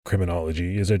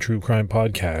Criminology is a true crime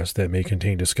podcast that may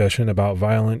contain discussion about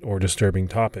violent or disturbing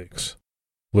topics.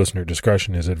 Listener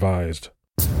discretion is advised.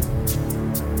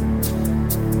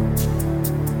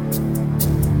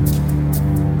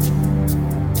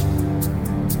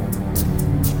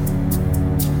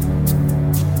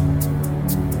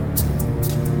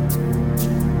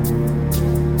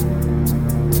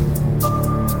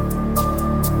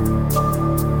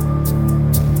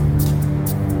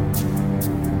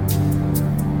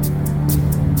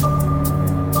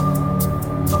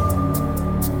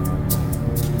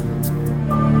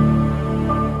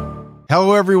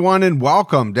 Hello, everyone, and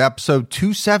welcome to episode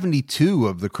 272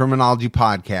 of the Criminology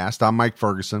Podcast. I'm Mike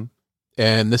Ferguson.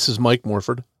 And this is Mike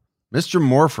Morford. Mr.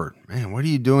 Morford, man, what are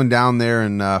you doing down there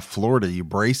in Florida? You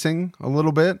bracing a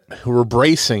little bit? We're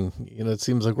bracing. You know, it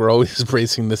seems like we're always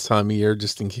bracing this time of year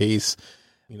just in case.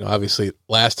 You know, obviously,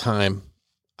 last time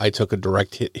I took a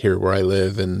direct hit here where I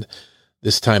live, and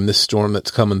this time this storm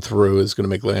that's coming through is going to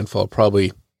make landfall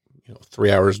probably,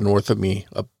 3 hours north of me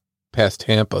up past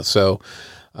Tampa. So,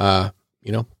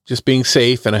 just being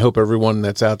safe, and I hope everyone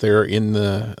that's out there in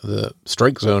the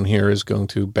strike zone here is going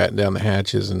to batten down the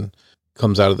hatches and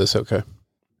comes out of this okay.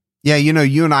 Yeah,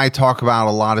 you and I talk about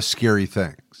a lot of scary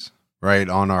things, right,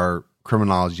 on our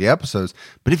criminology episodes.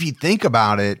 But if you think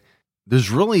about it,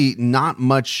 there's really not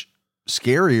much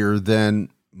scarier than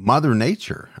Mother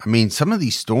Nature. I mean, some of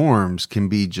these storms can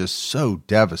be just so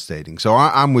devastating. So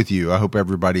I'm with you. I hope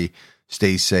everybody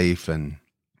stays safe and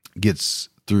gets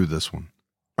through this one.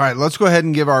 All right, let's go ahead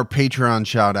and give our Patreon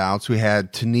shout-outs. We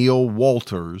had Tennille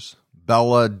Walters,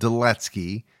 Bella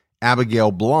Deletsky,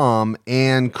 Abigail Blum,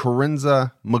 and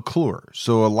Corinza McClure.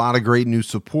 So a lot of great new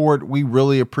support. We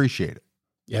really appreciate it.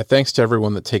 Yeah, thanks to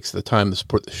everyone that takes the time to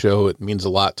support the show. It means a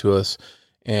lot to us.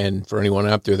 And for anyone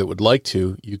out there that would like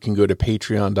to, you can go to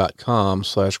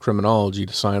patreon.com/criminology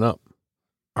to sign up.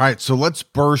 All right, so let's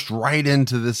burst right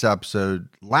into this episode.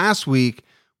 Last week,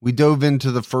 we dove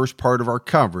into the first part of our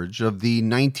coverage of the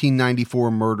 1994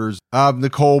 murders of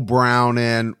Nicole Brown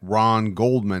and Ron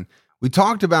Goldman. We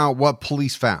talked about what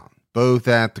police found, both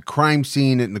at the crime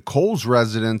scene at Nicole's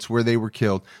residence where they were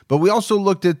killed, but we also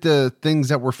looked at the things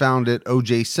that were found at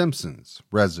O.J. Simpson's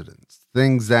residence,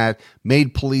 things that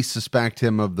made police suspect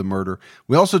him of the murder.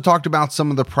 We also talked about some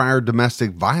of the prior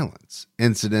domestic violence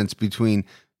incidents between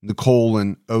Nicole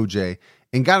and O.J.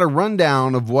 and got a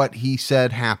rundown of what he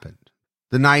said happened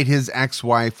the night his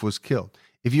ex-wife was killed.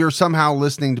 If you're somehow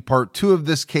listening to part 2 of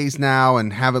this case now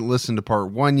and haven't listened to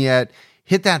part 1 yet,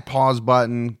 hit that pause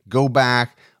button, go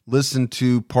back, listen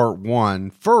to part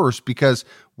 1 first, because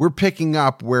we're picking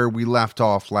up where we left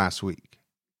off last week.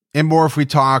 And more if we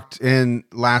talked in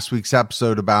last week's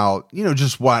episode about,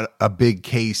 just what a big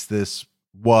case this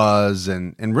was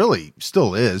and really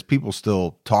still is. People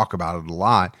still talk about it a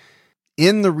lot.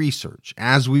 In the research,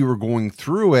 as we were going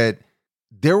through it,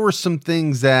 there were some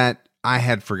things that I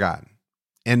had forgotten.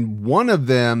 And one of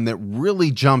them that really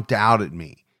jumped out at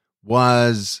me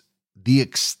was the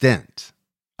extent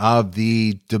of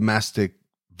the domestic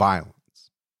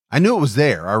violence. I knew it was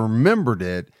there. I remembered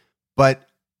it, but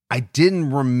I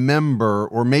didn't remember,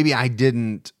 or maybe I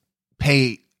didn't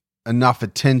pay enough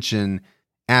attention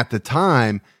at the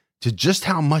time to just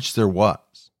how much there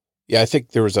was. Yeah, I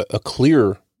think there was a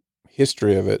clear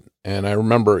history of it. And I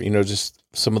remember, just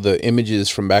some of the images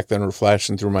from back then were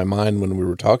flashing through my mind when we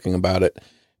were talking about it.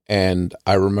 And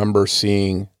I remember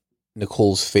seeing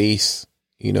Nicole's face.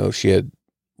 She had,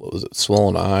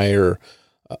 swollen eye or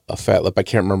a fat lip. I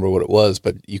can't remember what it was,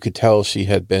 but you could tell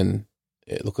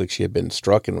it looked like she had been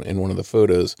struck in one of the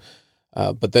photos.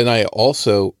 But then I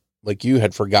also, like you,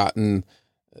 had forgotten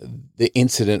the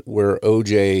incident where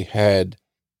OJ had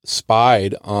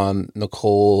spied on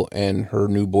Nicole and her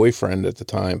new boyfriend at the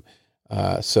time.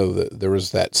 So there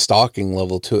was that stalking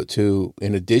level to it too,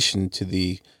 in addition to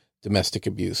the domestic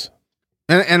abuse.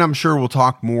 And I'm sure we'll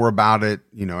talk more about it,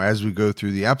 as we go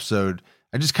through the episode.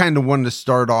 I just kind of wanted to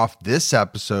start off this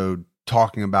episode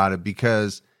talking about it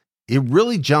because it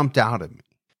really jumped out at me.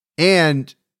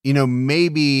 And,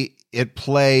 maybe at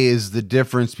play is the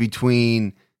difference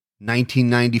between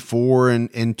 1994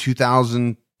 and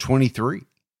 2023. I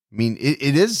mean,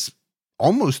 it is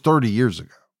almost 30 years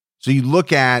ago. So you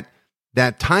look at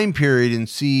that time period and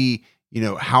see,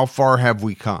 how far have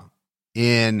we come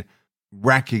in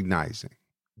recognizing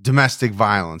domestic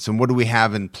violence and what do we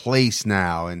have in place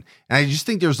now? And I just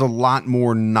think there's a lot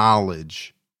more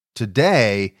knowledge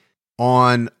today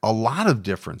on a lot of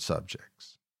different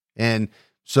subjects. And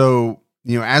so,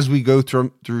 as we go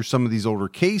through some of these older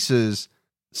cases,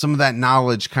 some of that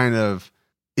knowledge kind of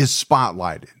is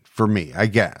spotlighted for me, I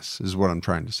guess, is what I'm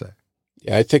trying to say.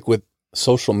 Yeah, I think with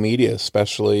social media,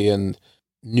 especially, and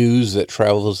news that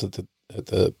travels at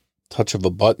the touch of a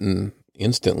button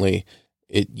instantly,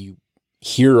 you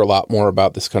hear a lot more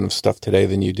about this kind of stuff today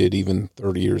than you did even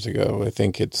 30 years ago. I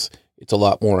think it's a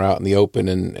lot more out in the open,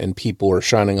 and people are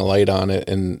shining a light on it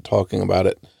and talking about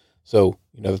it. So,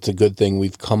 it's a good thing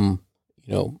we've come,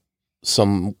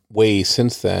 some way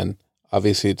since then.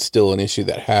 Obviously, it's still an issue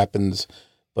that happens,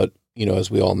 but,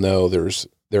 as we all know, there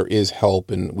is help,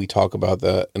 and we talk about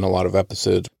that in a lot of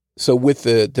episodes. So with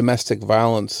the domestic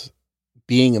violence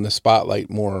being in the spotlight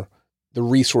more, the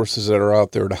resources that are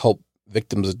out there to help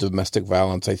victims of domestic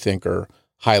violence, I think, are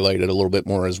highlighted a little bit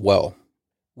more as well.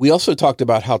 We also talked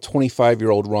about how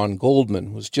 25-year-old Ron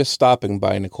Goldman was just stopping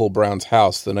by Nicole Brown's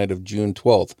house the night of June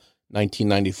 12th,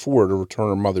 1994, to return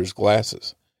her mother's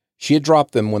glasses. She had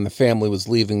dropped them when the family was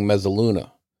leaving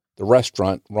Mezzaluna, the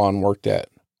restaurant Ron worked at,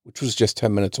 which was just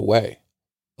 10 minutes away.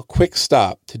 A quick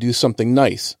stop to do something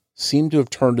nice seemed to have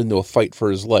turned into a fight for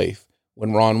his life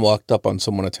when Ron walked up on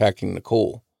someone attacking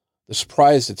Nicole. The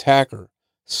surprised attacker,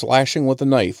 slashing with a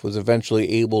knife, was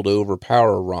eventually able to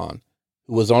overpower Ron,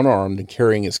 who was unarmed and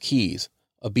carrying his keys,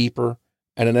 a beeper,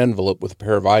 and an envelope with a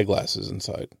pair of eyeglasses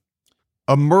inside.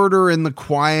 A murder in the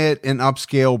quiet and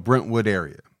upscale Brentwood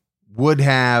area would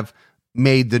have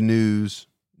made the news,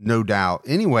 no doubt,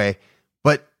 anyway,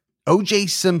 but O.J.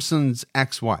 Simpson's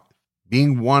ex-wife,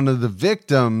 being one of the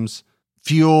victims,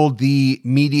 fueled the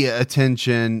media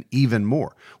attention even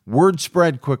more. Word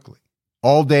spread quickly.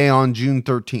 All day on June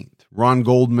 13th, Ron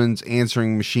Goldman's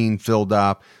answering machine filled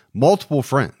up. Multiple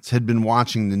friends had been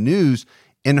watching the news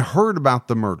and heard about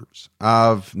the murders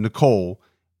of Nicole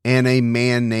and a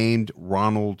man named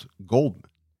Ronald Goldman.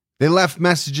 They left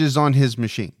messages on his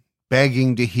machine,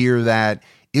 begging to hear that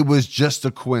it was just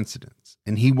a coincidence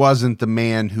and he wasn't the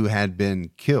man who had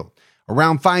been killed.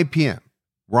 Around 5 p.m.,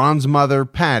 Ron's mother,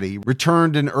 Patty,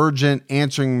 returned an urgent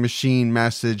answering machine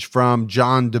message from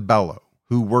John DeBello,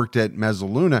 who worked at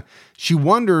Mezzaluna. She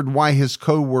wondered why his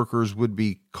co-workers would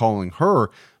be calling her,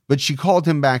 but she called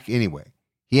him back anyway.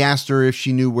 He asked her if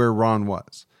she knew where Ron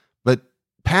was. But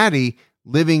Patty,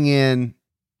 living in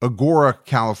Agora,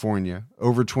 California,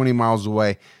 over 20 miles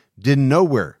away, didn't know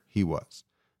where he was.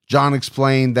 John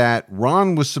explained that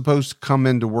Ron was supposed to come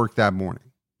into work that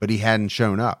morning, but he hadn't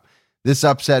shown up. This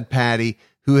upset Patty,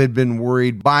 who had been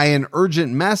worried by an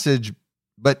urgent message,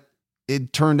 but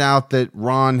it turned out that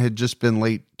Ron had just been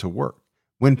late to work.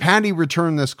 When Patty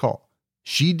returned this call,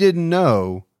 she didn't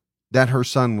know that her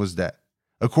son was dead.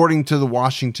 According to the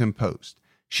Washington Post,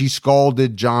 she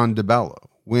scalded John DeBello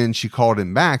when she called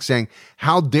him back, saying,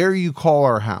 "How dare you call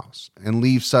our house and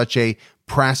leave such a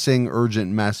pressing,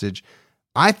 urgent message?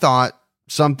 I thought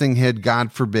something had,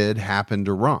 God forbid, happened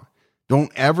to Ron.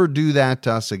 Don't ever do that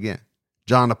to us again."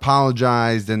 John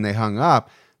apologized and they hung up.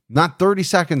 Not 30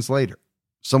 seconds later,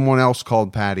 someone else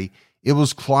called Patty. It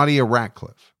was Claudia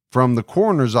Ratcliffe from the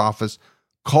coroner's office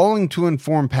calling to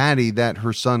inform Patty that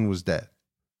her son was dead.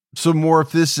 So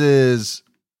Morph, this is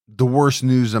the worst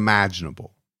news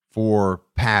imaginable for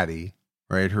Patty,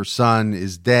 right? Her son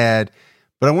is dead.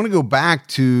 But I want to go back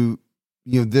to,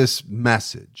 this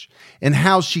message and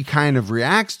how she kind of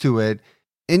reacts to it.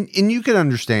 And you can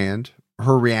understand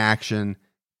her reaction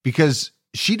because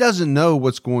she doesn't know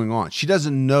what's going on. She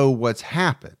doesn't know what's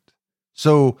happened.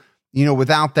 So,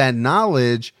 without that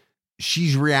knowledge,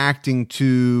 she's reacting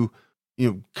to,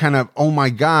 kind of, oh my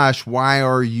gosh, why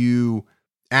are you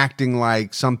acting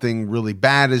like something really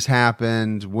bad has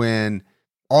happened when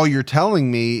all you're telling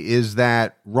me is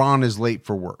that Ron is late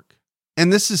for work?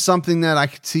 And this is something that I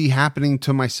could see happening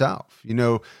to myself.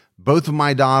 Both of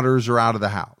my daughters are out of the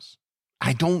house.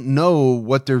 I don't know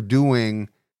what they're doing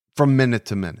from minute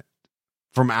to minute,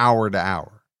 from hour to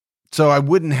hour. So I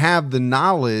wouldn't have the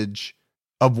knowledge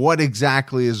of what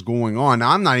exactly is going on.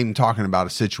 Now, I'm not even talking about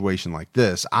a situation like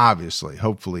this, obviously,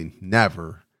 hopefully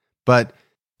never. But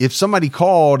if somebody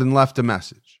called and left a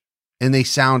message and they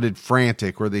sounded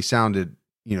frantic or they sounded,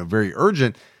 very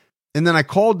urgent, and then I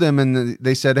called them and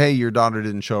they said, "Hey, your daughter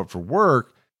didn't show up for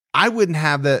work," I wouldn't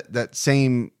have that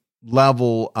same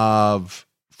level of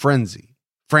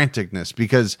franticness,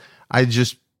 because I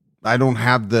don't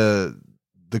have the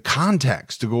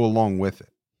context to go along with it.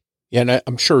 Yeah, and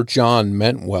I'm sure John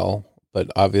meant well, but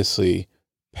obviously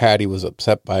Patty was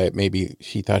upset by it. Maybe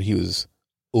she thought he was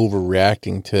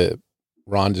overreacting to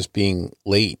Ron just being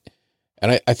late.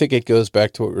 And I think it goes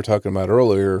back to what we were talking about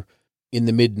earlier. In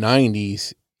the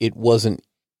mid-90s, it wasn't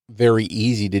very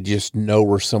easy to just know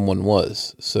where someone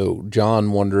was. So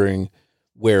John wondering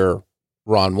where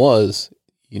Ron was,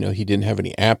 he didn't have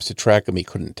any apps to track him. He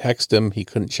couldn't text him. He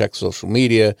couldn't check social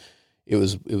media. it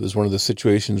was one of the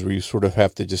situations where you sort of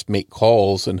have to just make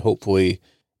calls and hopefully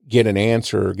get an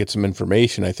answer or get some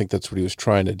information. I think that's what he was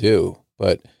trying to do.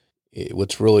 But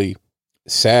what's really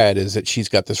sad is that she's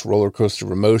got this roller coaster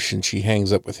of emotion. She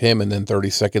hangs up with him, and then 30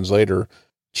 seconds later,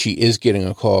 she is getting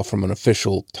a call from an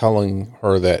official telling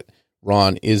her that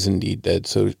Ron is indeed dead.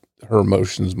 So her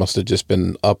emotions must have just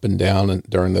been up and down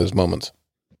during those moments.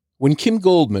 When Kim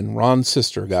Goldman, Ron's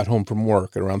sister, got home from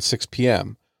work at around 6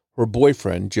 p.m., her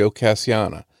boyfriend, Joe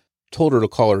Cassiana, told her to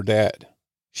call her dad.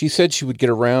 She said she would get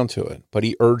around to it, but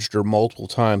he urged her multiple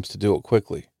times to do it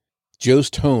quickly. Joe's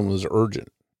tone was urgent.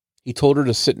 He told her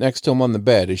to sit next to him on the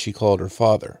bed as she called her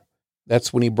father.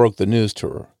 That's when he broke the news to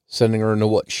her, sending her into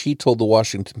what she told the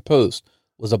Washington Post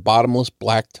was a bottomless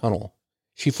black tunnel.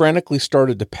 She frantically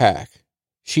started to pack.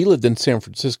 She lived in San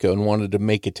Francisco and wanted to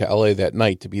make it to LA that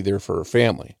night to be there for her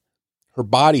family. Her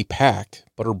body packed,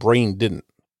 but her brain didn't.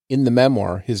 In the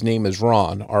memoir, His Name is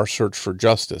Ron, Our Search for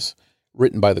Justice,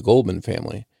 written by the Goldman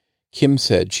family, Kim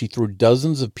said she threw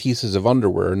dozens of pieces of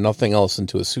underwear and nothing else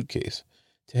into a suitcase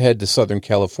to head to Southern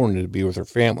California to be with her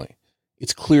family.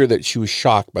 It's clear that she was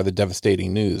shocked by the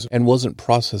devastating news and wasn't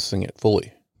processing it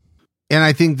fully. And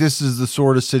I think this is the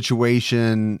sort of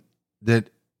situation that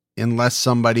unless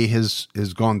somebody has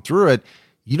gone through it,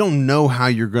 you don't know how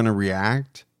you're going to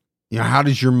react. How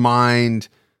does your mind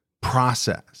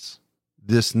process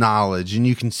this knowledge? And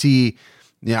you can see,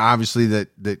 obviously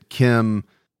that Kim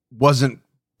wasn't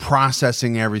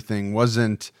processing everything,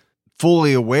 wasn't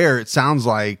fully aware. It sounds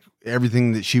like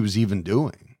everything that she was even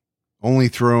doing, only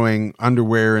throwing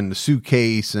underwear in the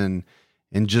suitcase and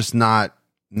just not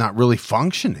really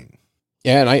functioning.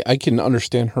 Yeah, and I can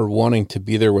understand her wanting to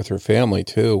be there with her family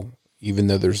too, even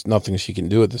though there's nothing she can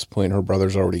do at this point. Her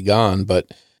brother's already gone,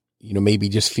 but maybe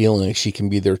just feeling like she can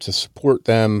be there to support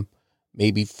them,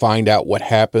 maybe find out what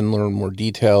happened, learn more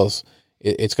details.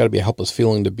 It's got to be a helpless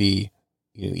feeling to be,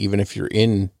 even if you're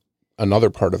in another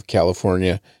part of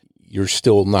California, you're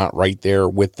still not right there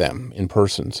with them in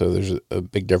person. So there's a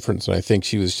big difference. And I think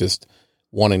she was just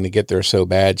wanting to get there so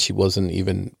bad, she wasn't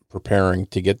even preparing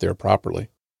to get there properly.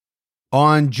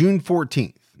 On June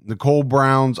 14th, Nicole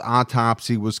Brown's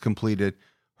autopsy was completed.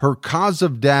 Her cause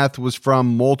of death was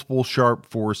from multiple sharp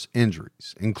force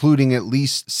injuries, including at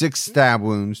least 6 stab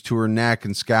wounds to her neck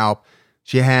and scalp.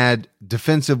 She had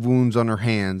defensive wounds on her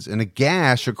hands and a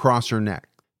gash across her neck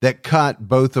that cut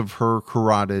both of her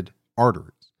carotid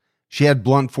arteries. She had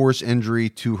blunt force injury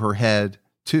to her head,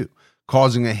 too,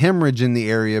 causing a hemorrhage in the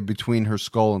area between her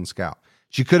skull and scalp.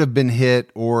 She could have been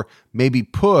hit or maybe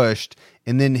pushed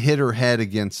and then hit her head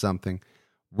against something.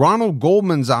 Ronald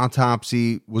Goldman's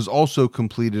autopsy was also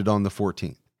completed on the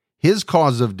 14th. His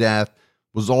cause of death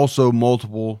was also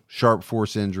multiple sharp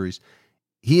force injuries.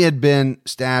 He had been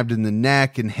stabbed in the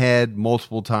neck and head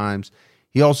multiple times.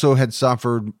 He also had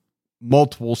suffered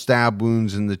multiple stab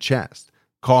wounds in the chest,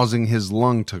 causing his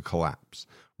lung to collapse.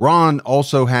 Ron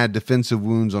also had defensive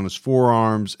wounds on his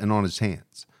forearms and on his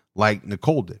hands, like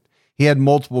Nicole did. He had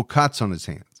multiple cuts on his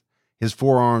hands. His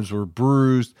forearms were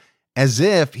bruised, as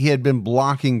if he had been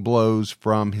blocking blows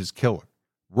from his killer.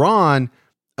 Ron,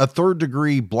 a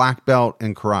third-degree black belt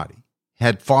in karate,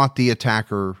 had fought the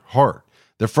attacker hard.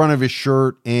 The front of his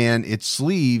shirt and its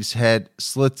sleeves had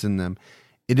slits in them.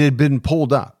 It had been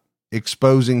pulled up,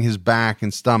 exposing his back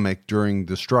and stomach during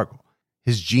the struggle.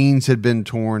 His jeans had been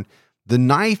torn. The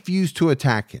knife used to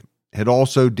attack him had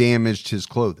also damaged his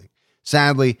clothing.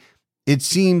 Sadly, it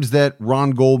seems that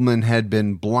Ron Goldman had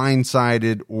been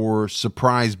blindsided or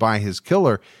surprised by his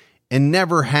killer and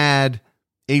never had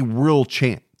a real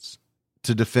chance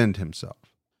to defend himself.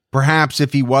 Perhaps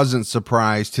if he wasn't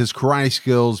surprised, his karate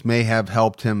skills may have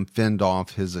helped him fend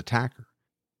off his attacker.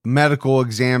 A medical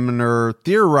examiner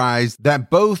theorized that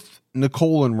both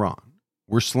Nicole and Ron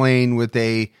were slain with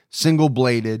a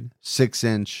single-bladed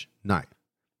 6-inch knife.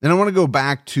 And I want to go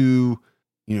back to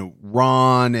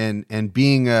Ron and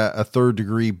being a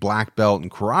third-degree black belt in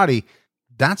karate.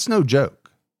 That's no joke.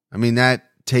 I mean, that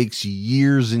takes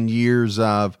years and years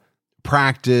of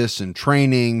practice and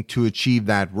training to achieve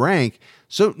that rank.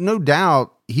 So no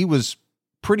doubt he was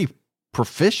pretty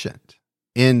proficient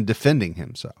in defending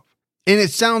himself. And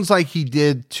it sounds like he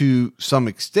did to some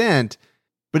extent,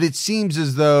 but it seems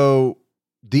as though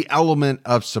the element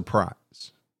of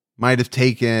surprise might have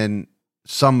taken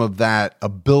some of that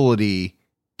ability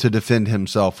to defend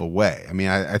himself away. I mean,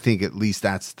 I think at least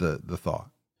that's the thought.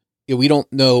 Yeah, we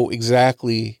don't know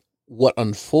exactly what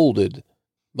unfolded.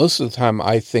 Most of the time,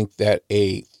 I think that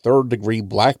a third-degree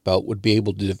black belt would be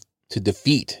able to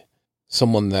defeat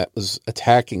someone that was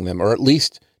attacking them, or at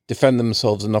least defend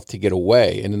themselves enough to get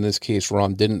away. And in this case,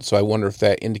 Ron didn't. So I wonder if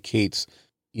that indicates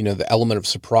the element of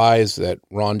surprise that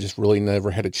Ron just really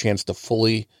never had a chance to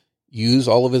fully use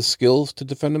all of his skills to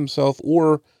defend himself?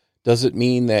 Or does it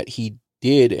mean that he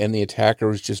did and the attacker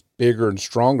was just bigger and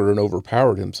stronger and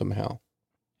overpowered him somehow?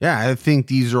 Yeah, I think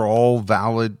these are all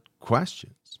valid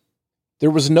questions.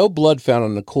 There was no blood found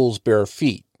on Nicole's bare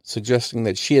feet, suggesting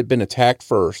that she had been attacked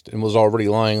first and was already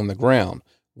lying on the ground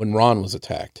when Ron was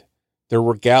attacked. There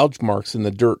were gouge marks in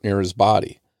the dirt near his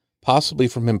body, possibly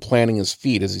from him planting his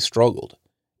feet as he struggled.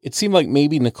 It seemed like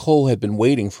maybe Nicole had been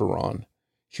waiting for Ron.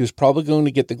 She was probably going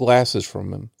to get the glasses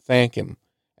from him, thank him,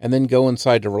 and then go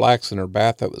inside to relax in her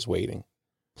bath that was waiting.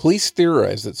 Police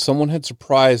theorized that someone had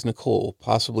surprised Nicole,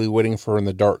 possibly waiting for her in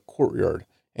the dark courtyard,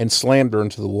 and slammed her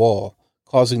into the wall,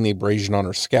 causing the abrasion on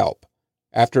her scalp.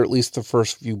 After at least the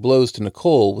first few blows to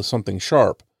Nicole with something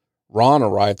sharp, Ron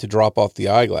arrived to drop off the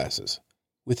eyeglasses.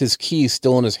 With his keys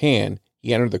still in his hand,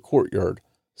 he entered the courtyard,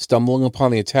 stumbling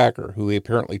upon the attacker, who he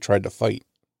apparently tried to fight.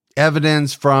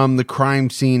 Evidence from the crime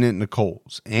scene at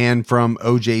Nicole's and from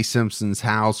O.J. Simpson's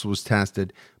house was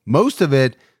tested. Most of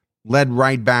it led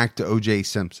right back to O.J.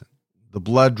 Simpson. The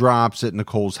blood drops at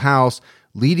Nicole's house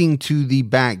leading to the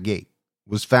back gate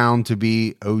was found to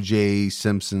be O.J.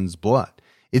 Simpson's blood.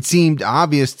 It seemed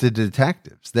obvious to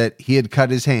detectives that he had cut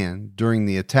his hand during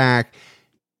the attack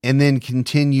and then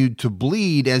continued to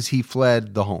bleed as he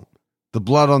fled the home. The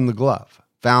blood on the glove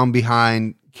found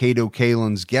behind Cato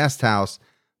Kalin's guest house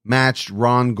matched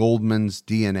Ron Goldman's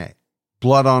DNA.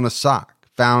 Blood on a sock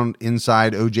found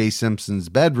inside O.J. Simpson's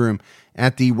bedroom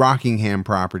at the Rockingham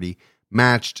property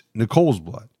matched Nicole's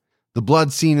blood. The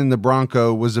blood seen in the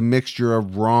Bronco was a mixture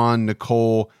of Ron,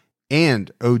 Nicole,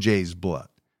 and O.J.'s blood.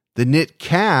 The knit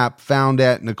cap found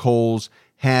at Nicole's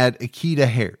had Akita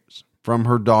hairs from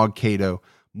her dog Cato,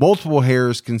 multiple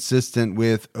hairs consistent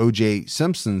with O.J.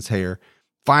 Simpson's hair,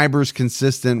 fibers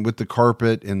consistent with the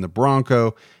carpet in the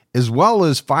Bronco, as well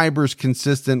as fibers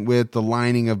consistent with the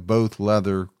lining of both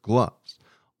leather gloves.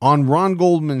 On Ron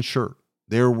Goldman's shirt,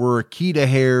 there were Akita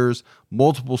hairs,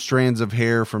 multiple strands of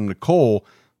hair from Nicole,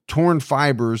 torn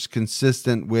fibers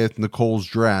consistent with Nicole's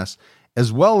dress,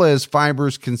 as well as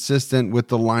fibers consistent with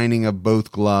the lining of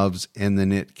both gloves and the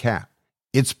knit cap.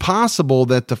 It's possible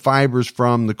that the fibers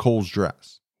from Nicole's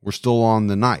dress were still on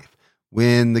the knife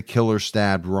when the killer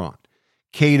stabbed Ron.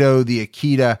 Cato, the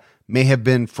Akita, may have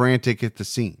been frantic at the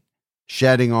scene,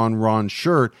 shedding on Ron's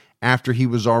shirt after he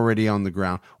was already on the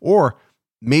ground, or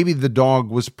maybe the dog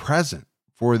was present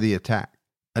for the attack.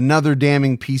 Another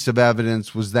damning piece of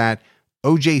evidence was that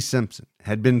O.J. Simpson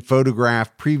had been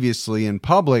photographed previously in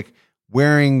public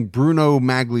wearing Bruno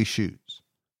Magli shoes,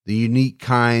 the unique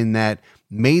kind that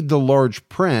made the large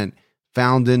print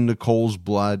found in Nicole's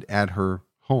blood at her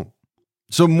home.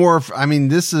 So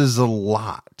this is a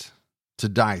lot to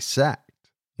dissect.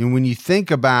 And when you think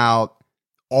about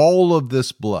all of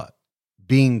this blood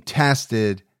being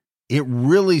tested, it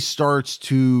really starts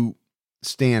to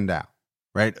stand out,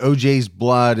 right? OJ's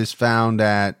blood is found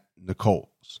at Nicole's.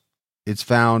 It's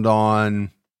found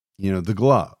on, the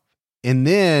glove. And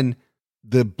then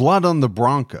the blood on the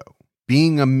Bronco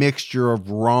being a mixture of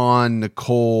Ron,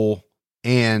 Nicole,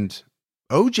 and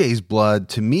OJ's blood,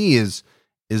 to me is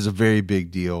a very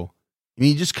big deal. I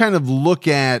mean, you just kind of look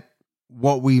at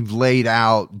what we've laid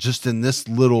out just in this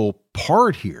little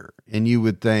part here, and you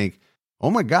would think, oh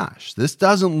my gosh, this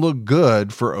doesn't look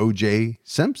good for O.J.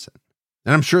 Simpson.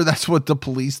 And I'm sure that's what the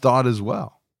police thought as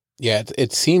well. Yeah,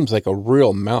 it seems like a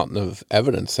real mountain of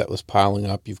evidence that was piling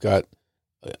up. You've got,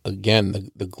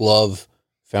 again, the glove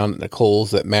found at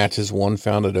Nicole's that matches one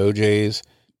found at O.J.'s.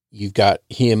 You've got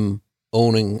him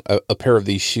owning a pair of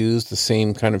these shoes, the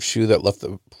same kind of shoe that left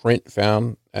the print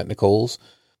found at Nicole's.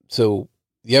 So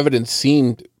the evidence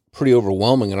seemed pretty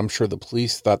overwhelming, and I'm sure the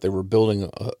police thought they were building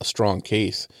a strong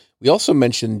case. We also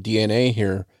mentioned DNA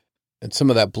here, and some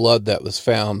of that blood that was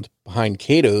found behind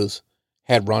Cato's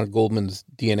had Ron Goldman's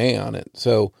DNA on it.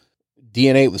 So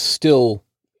DNA was still,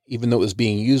 even though it was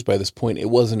being used by this point, it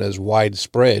wasn't as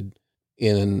widespread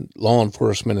in law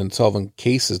enforcement and solving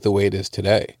cases the way it is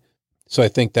today. So I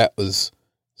think that was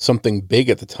something big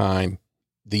at the time,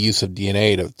 the use of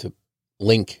DNA to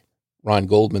link Ron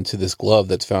Goldman to this glove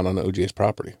that's found on OJ's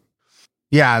property.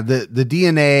 Yeah, the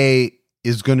DNA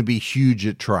is going to be huge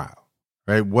at trial,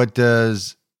 right? What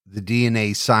does the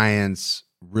DNA science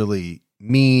really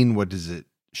mean? What does it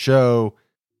show?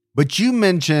 But you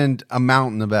mentioned a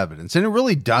mountain of evidence, and it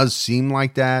really does seem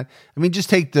like that. I mean, just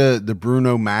take the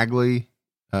Bruno Magli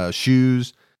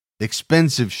shoes,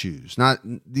 expensive shoes.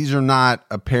 These are not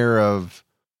a pair of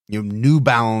New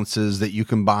Balances that you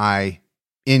can buy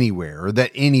anywhere or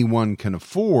that anyone can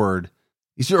afford.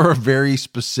 These are a very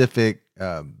specific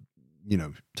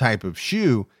type of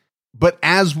shoe. But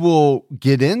as we'll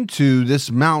get into,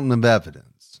 this mountain of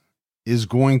evidence is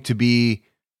going to be,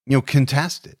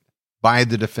 contested by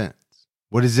the defense.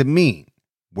 What does it mean?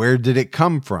 Where did it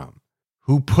come from?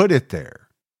 Who put it there?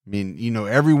 I mean,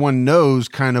 everyone knows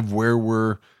kind of where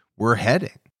we're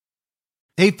heading.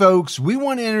 Hey folks, we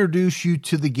want to introduce you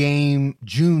to the game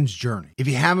June's Journey. If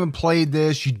you haven't played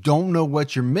this, you don't know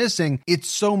what you're missing. It's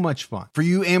so much fun. For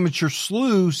you amateur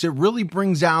sleuths, it really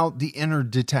brings out the inner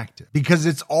detective because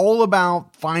it's all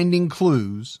about finding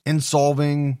clues and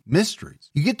solving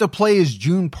mysteries. You get to play as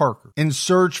June Parker and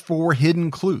search for hidden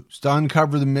clues to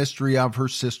uncover the mystery of her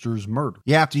sister's murder.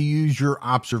 You have to use your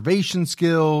observation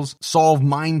skills, solve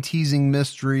mind-teasing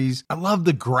mysteries. I love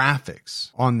the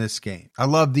graphics on this game. I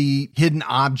love the hidden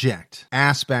object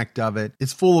aspect of it.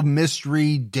 It's full of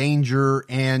mystery, danger,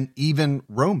 and even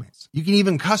romance. You can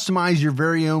even customize your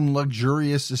very own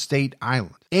luxurious estate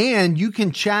island. And you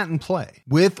can chat and play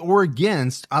with or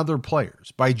against other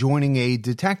players by joining a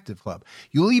detective club.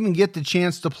 You'll even get the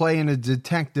chance to play in a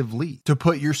detective league to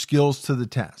put your skills to the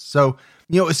test. So,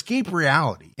 escape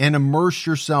reality and immerse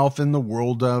yourself in the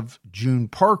world of June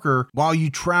Parker while you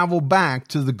travel back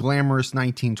to the glamorous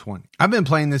 1920s. I've been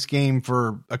playing this game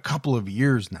for a couple of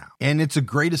years now, and it's a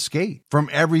great escape from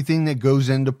everything that goes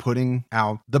into putting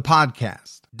out the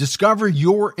podcast. Discover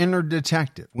your inner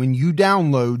detective when you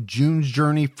download June's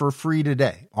Journey for free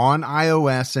today on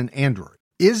iOS and Android.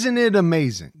 Isn't it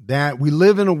amazing that we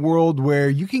live in a world where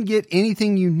you can get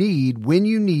anything you need when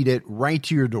you need it right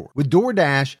to your door? With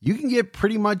DoorDash, you can get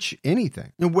pretty much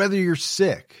anything. And whether you're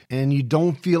sick and you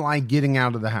don't feel like getting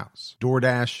out of the house,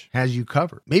 DoorDash has you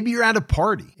covered. Maybe you're at a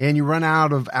party and you run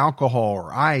out of alcohol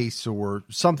or ice or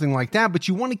something like that, but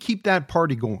you want to keep that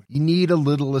party going. You need a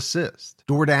little assist.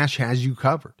 DoorDash has you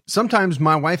covered. Sometimes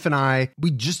my wife and I, we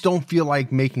just don't feel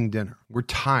like making dinner. We're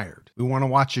tired. We want to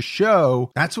watch a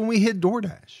show. That's when we hit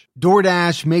DoorDash.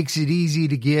 DoorDash makes it easy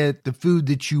to get the food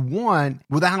that you want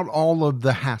without all of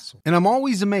the hassle. And I'm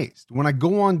always amazed when I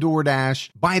go on DoorDash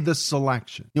by the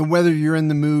selection. Whether you're in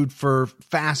the mood for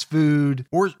fast food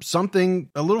or something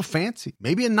a little fancy,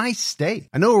 maybe a nice steak.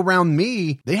 I know around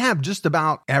me, they have just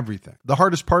about everything. The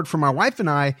hardest part for my wife and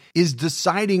I is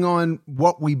deciding on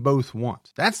what we both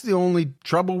want. That's the only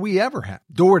trouble we ever have.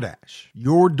 DoorDash,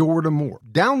 your door to more.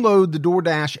 Download the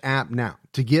DoorDash app now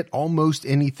to get almost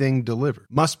anything delivered.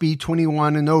 Must be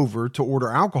 21 and over to order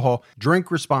alcohol.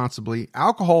 Drink responsibly.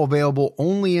 Alcohol available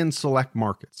only in select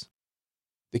markets.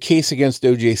 The case against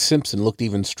O.J. Simpson looked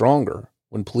even stronger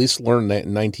when police learned that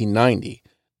in 1990,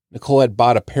 Nicole had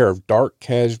bought a pair of dark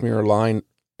cashmere-lined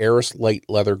Eris light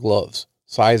leather gloves,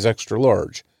 size extra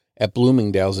large, at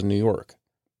Bloomingdale's in New York.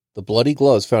 The bloody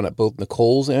gloves found at both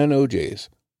Nicole's and O.J.'s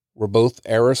were both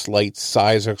Eris light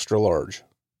size extra large.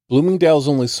 Bloomingdale's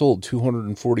only sold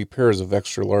 240 pairs of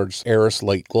extra-large Eris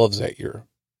light gloves that year.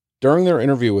 During their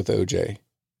interview with O.J.,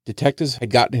 detectives had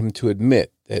gotten him to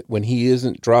admit that when he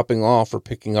isn't dropping off or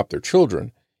picking up their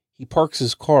children, he parks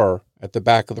his car at the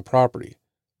back of the property.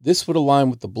 This would align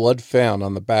with the blood found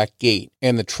on the back gate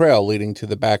and the trail leading to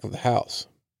the back of the house.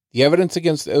 The evidence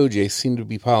against O.J. seemed to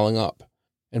be piling up,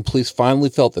 and police finally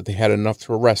felt that they had enough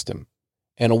to arrest him,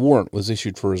 and a warrant was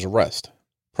issued for his arrest.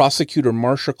 Prosecutor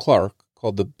Marcia Clark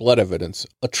called the blood evidence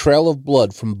a trail of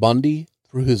blood from Bundy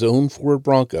through his own Ford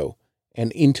Bronco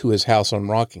and into his house on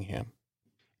Rockingham.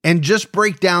 And just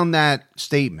break down that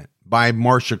statement by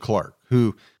Marcia Clark,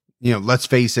 who, let's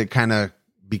face it, kind of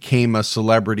became a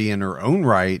celebrity in her own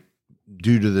right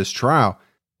due to this trial.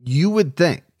 You would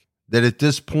think that at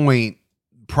this point,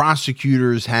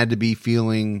 prosecutors had to be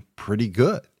feeling pretty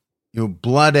good.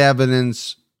 Blood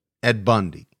evidence at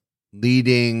Bundy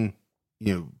leading,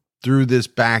 through this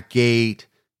back gate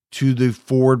to the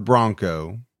Ford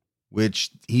Bronco, which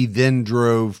he then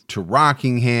drove to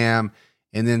Rockingham.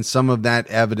 And then some of that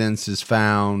evidence is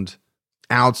found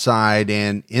outside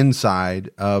and inside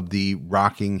of the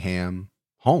Rockingham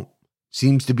home.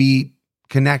 Seems to be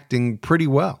connecting pretty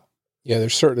well. Yeah,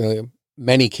 there's certainly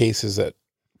many cases that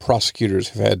prosecutors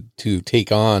have had to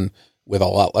take on with a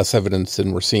lot less evidence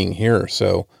than we're seeing here.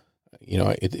 So,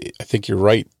 I think you're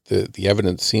right. The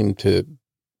evidence seemed to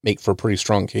make for a pretty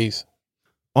strong case.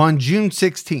 On June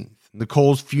 16th,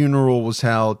 Nicole's funeral was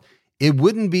held. It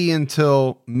wouldn't be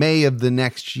until May of the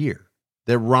next year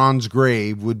that Ron's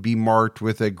grave would be marked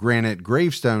with a granite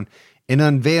gravestone and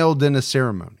unveiled in a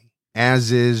ceremony,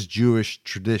 as is Jewish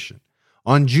tradition.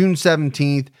 On June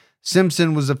 17th,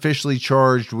 Simpson was officially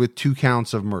charged with 2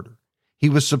 counts of murder. He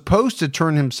was supposed to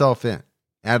turn himself in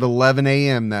at 11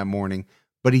 a.m. that morning,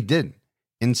 but he didn't.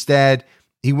 Instead,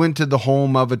 he went to the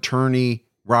home of attorney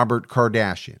Robert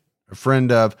Kardashian, a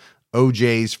friend of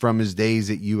O.J.'s from his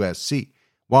days at USC.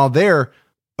 While there,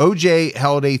 OJ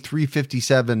held a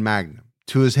 .357 Magnum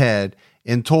to his head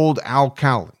and told Al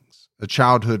Cowlings, a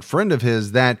childhood friend of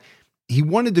his, that he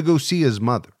wanted to go see his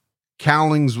mother.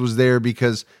 Cowlings was there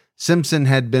because Simpson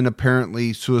had been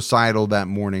apparently suicidal that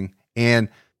morning, and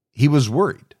he was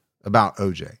worried about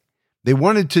OJ. They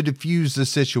wanted to defuse the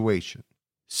situation.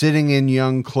 Sitting in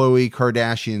young Khloe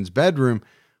Kardashian's bedroom,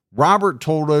 Robert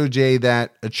told OJ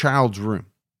that a child's room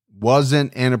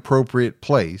wasn't an appropriate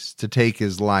place to take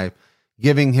his life,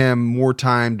 giving him more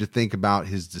time to think about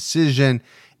his decision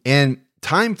and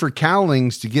time for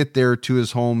Cowlings to get there to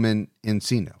his home in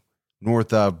Encino,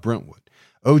 north of Brentwood.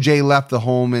 OJ left the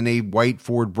home in a white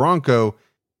Ford Bronco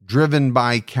driven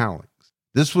by Cowlings.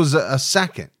 This was a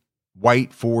second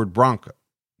white Ford Bronco,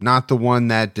 not the one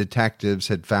that detectives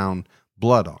had found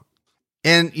blood on.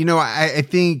 And, I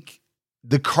think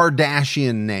the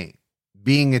Kardashian name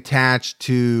being attached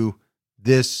to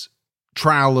this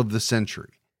trial of the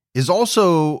century is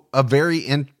also a very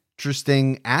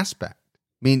interesting aspect.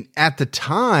 I mean, at the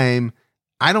time,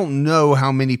 I don't know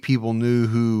how many people knew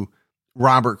who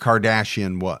Robert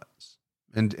Kardashian was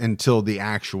until the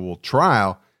actual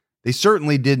trial. They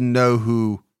certainly didn't know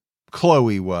who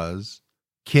Khloe was,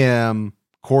 Kim,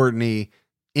 Courtney,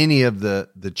 any of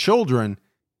the children,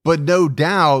 but no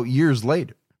doubt years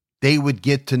later, they would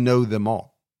get to know them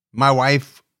all. My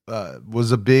wife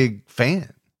was a big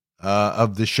fan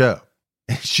of the show.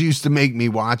 She used to make me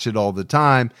watch it all the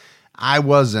time. I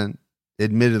wasn't,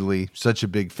 admittedly, such a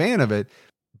big fan of it,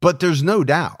 but there's no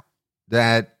doubt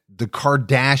that the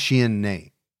Kardashian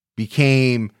name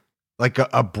became like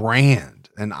a brand,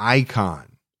 an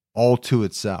icon all to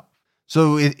itself.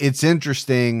 So it's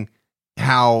interesting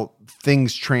how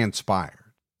things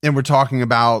transpired. And we're talking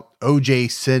about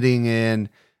OJ sitting in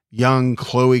young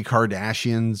Khloe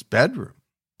Kardashian's bedroom,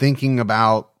 thinking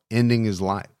about ending his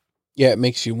life. Yeah, it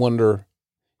makes you wonder,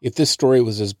 if this story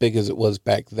was as big as it was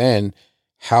back then,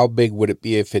 how big would it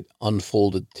be if it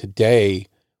unfolded today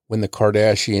when the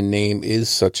Kardashian name is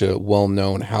such a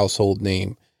well-known household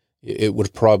name? It would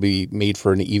have probably made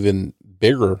for an even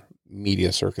bigger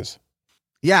media circus.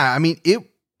 Yeah, I mean, it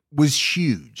was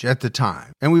huge at the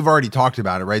time. And we've already talked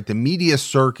about it, right? The media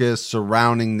circus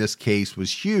surrounding this case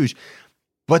was huge.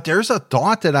 But there's a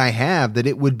thought that I have that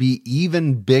it would be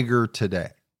even bigger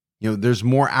today. There's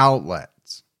more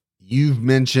outlets. You've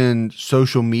mentioned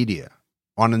social media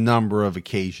on a number of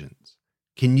occasions.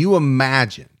 Can you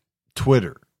imagine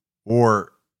Twitter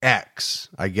or X,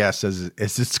 I guess, as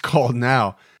it's called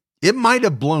now? It might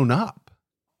have blown up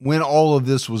when all of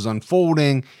this was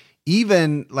unfolding,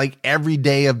 even like every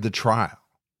day of the trial.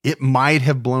 It might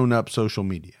have blown up social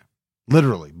media,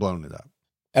 literally blown it up.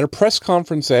 At a press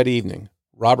conference that evening,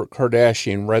 Robert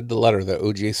Kardashian read the letter that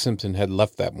O.J. Simpson had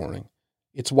left that morning.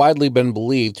 It's widely been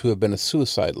believed to have been a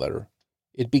suicide letter.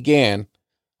 It began,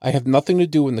 "I have nothing to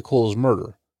do with Nicole's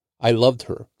murder. I loved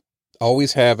her.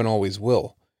 Always have and always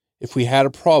will. If we had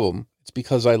a problem, it's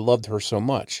because I loved her so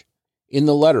much." In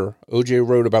the letter, O.J.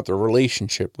 wrote about their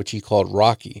relationship, which he called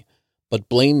rocky, but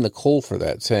blamed Nicole for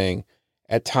that, saying,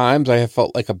 "At times I have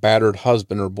felt like a battered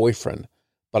husband or boyfriend,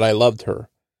 but I loved her.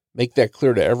 Make that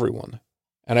clear to everyone.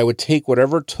 And I would take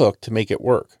whatever it took to make it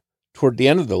work." Toward the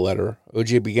end of the letter,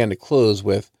 O.J. began to close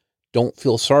with, "Don't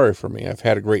feel sorry for me. I've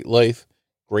had a great life,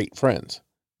 great friends.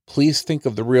 Please think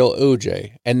of the real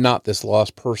O.J. and not this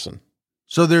lost person."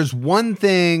 So there's one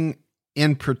thing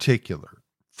in particular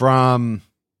from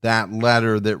that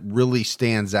letter that really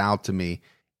stands out to me.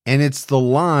 And it's the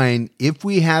line, "If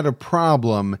we had a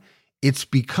problem, it's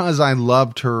because I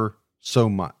loved her so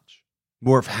much."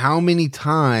 Morph, how many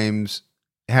times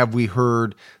have we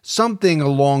heard something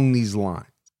along these lines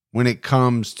when it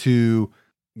comes to,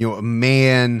 a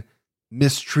man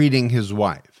mistreating his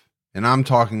wife? And I'm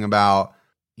talking about,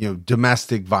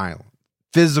 domestic violence,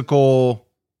 physical,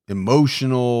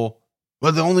 emotional.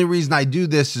 Well, the only reason I do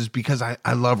this is because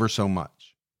I love her so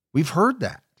much. We've heard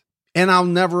that, and I'll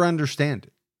never understand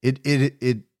it.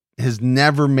 It has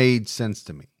never made sense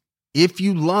to me. If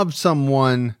you love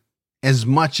someone as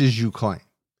much as you claim,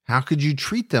 how could you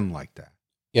treat them like that?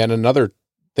 Yeah, and another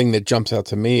thing that jumps out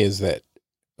to me is that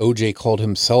O.J. called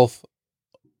himself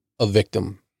a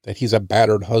victim, that he's a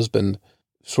battered husband,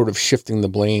 sort of shifting the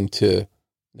blame to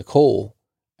Nicole.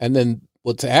 And then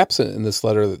what's absent in this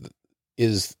letter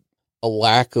is a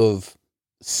lack of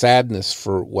sadness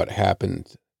for what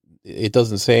happened. It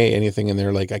doesn't say anything in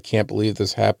there like, "I can't believe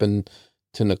this happened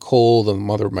to Nicole, the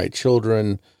mother of my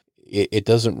children." It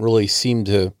doesn't really seem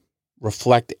to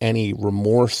reflect any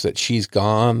remorse that she's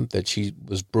gone, that she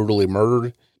was brutally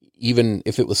murdered. Even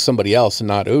if it was somebody else and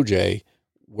not OJ,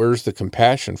 where's the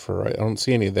compassion for her? I don't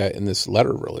see any of that in this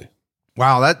letter, really.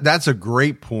 Wow, that's a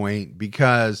great point,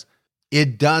 because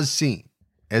it does seem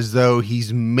as though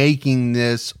he's making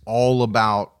this all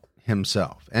about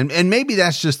himself. And maybe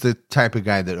that's just the type of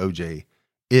guy that OJ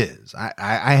is.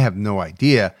 I have no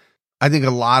idea. I think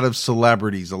a lot of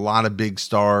celebrities, a lot of big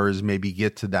stars maybe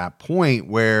get to that point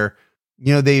where,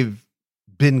 they've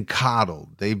been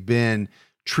coddled. They've been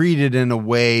treated in a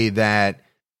way that,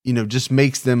 just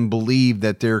makes them believe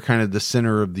that they're kind of the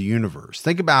center of the universe.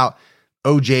 Think about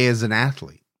OJ as an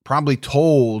athlete, probably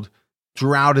told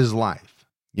throughout his life,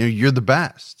 you're the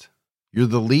best, you're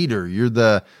the leader, you're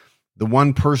the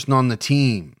one person on the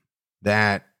team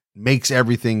that makes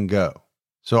everything go.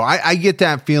 So I get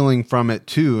that feeling from it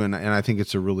too. And I think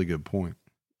it's a really good point.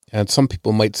 And some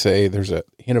people might say there's a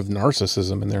hint of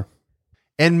narcissism in there.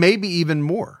 And maybe even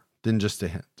more than just a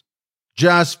hint.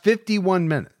 Just 51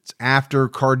 minutes after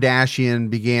Kardashian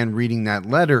began reading that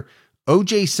letter,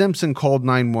 O.J. Simpson called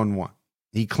 911.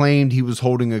 He claimed he was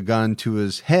holding a gun to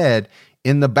his head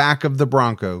in the back of the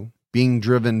Bronco being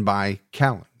driven by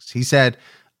Callings. He said,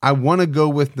 "I want to go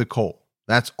with Nicole.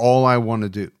 That's all I want to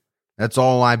do. That's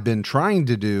all I've been trying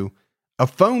to do." A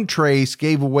phone trace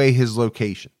gave away his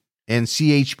location, and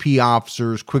CHP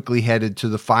officers quickly headed to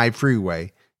the 5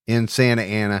 freeway in Santa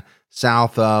Ana,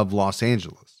 south of Los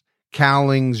Angeles.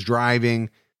 Callings driving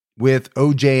with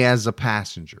OJ as a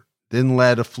passenger, then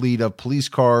led a fleet of police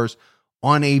cars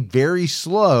on a very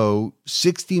slow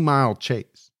 60-mile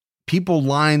chase. People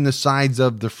lined the sides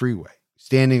of the freeway,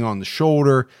 standing on the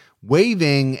shoulder,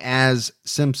 waving as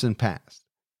Simpson passed.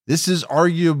 This is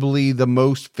arguably the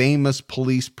most famous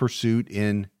police pursuit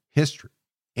in history,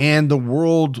 and the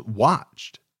world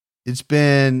watched. It's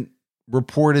been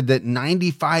reported that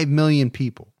 95 million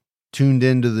people tuned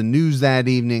into the news that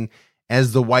evening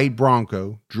as the white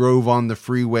Bronco drove on the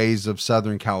freeways of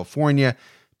Southern California,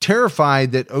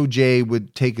 terrified that OJ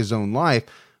would take his own life,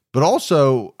 but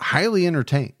also highly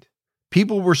entertained.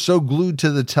 People were so glued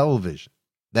to the television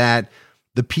that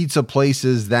the pizza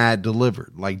places that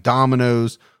delivered, like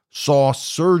Domino's, saw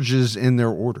surges in their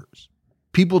orders.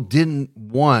 People didn't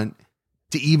want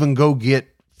to even go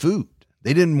get food.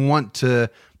 They didn't want to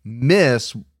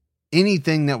miss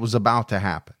anything that was about to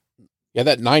happen. Yeah,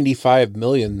 that 95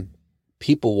 million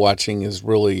people watching is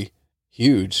really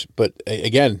huge. But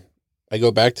again, I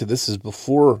go back to this is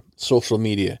before social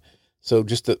media. So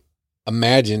just to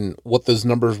imagine what those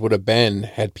numbers would have been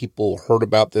had people heard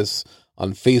about this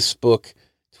on Facebook,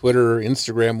 Twitter,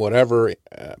 Instagram, whatever,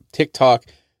 TikTok.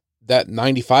 That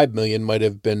 95 million might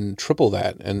have been triple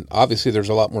that. And obviously there's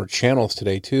a lot more channels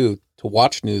today too to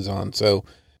watch news on. So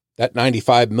that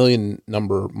 95 million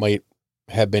number might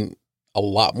have been a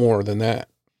lot more than that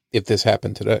if this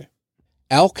happened today.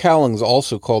 Al Callings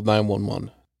also called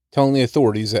 911, telling the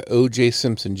authorities that O.J.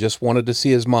 Simpson just wanted to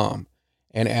see his mom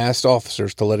and asked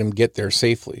officers to let him get there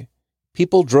safely.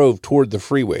 People drove toward the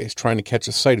freeways trying to catch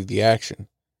a sight of the action.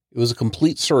 It was a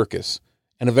complete circus,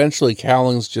 and eventually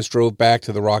Callings just drove back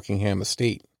to the Rockingham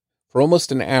estate. For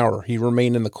almost an hour, he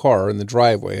remained in the car in the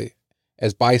driveway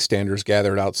as bystanders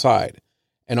gathered outside,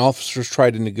 and officers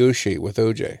tried to negotiate with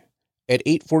O.J. At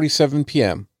 8:47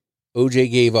 p.m., O.J.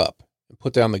 gave up and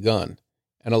put down the gun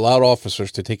and allowed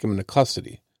officers to take him into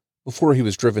custody before he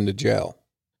was driven to jail.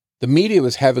 The media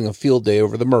was having a field day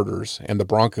over the murders and the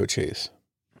Bronco chase.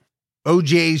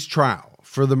 O.J.'s trial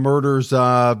for the murders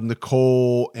of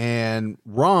Nicole and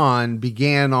Ron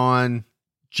began on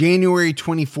January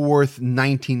 24th,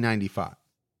 1995.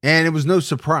 And it was no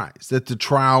surprise that the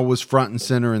trial was front and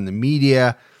center in the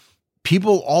media.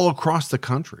 People all across the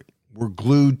country were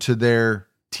glued to their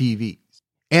TVs.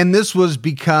 And this was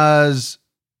because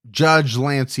Judge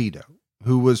Lancito,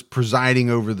 who was presiding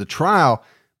over the trial,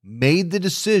 made the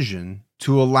decision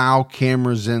to allow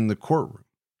cameras in the courtroom.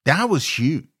 That was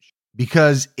huge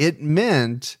because it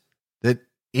meant that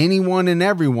anyone and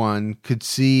everyone could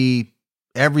see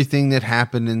everything that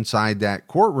happened inside that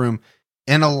courtroom.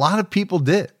 And a lot of people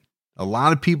did. A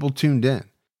lot of people tuned in.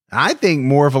 I think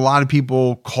more of a lot of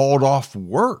people called off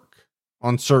work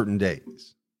on certain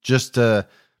days just to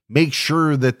make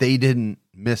sure that they didn't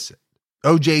miss it.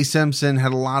 O.J. Simpson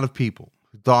had a lot of people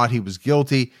who thought he was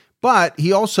guilty, but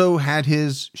he also had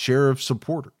his share of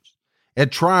supporters.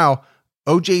 At trial,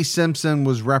 O.J. Simpson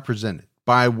was represented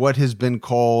by what has been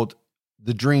called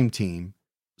the Dream Team,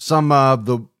 some of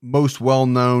the most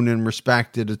well-known and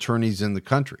respected attorneys in the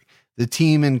country. The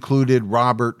team included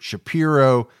Robert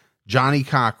Shapiro, Johnny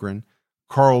Cochran,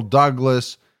 Carl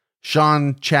Douglas,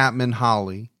 Sean Chapman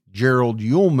Hawley, Gerald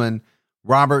Ullman,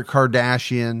 Robert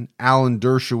Kardashian, Alan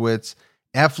Dershowitz,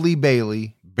 F. Lee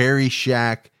Bailey, Barry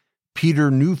Scheck, Peter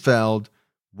Neufeld,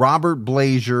 Robert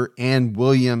Blazer, and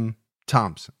William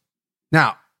Thompson.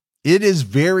 Now, it is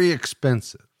very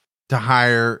expensive to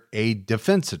hire a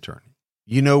defense attorney.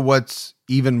 You know what's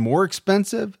even more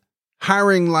expensive?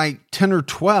 Hiring like 10 or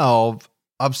 12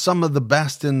 of some of the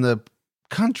best in the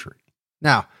country.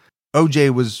 Now,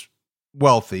 OJ was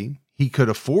wealthy. He could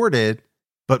afford it.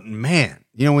 But man,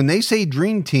 when they say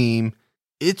dream team,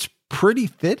 it's pretty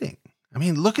fitting. I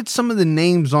mean, look at some of the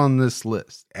names on this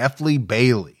list. F. Lee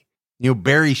Bailey,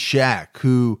 Barry Scheck,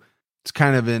 who is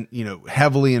kind of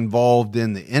heavily involved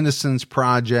in the Innocence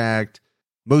Project.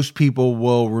 Most people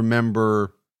will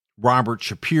remember Robert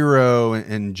Shapiro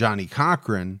and Johnny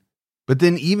Cochran. But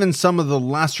then even some of the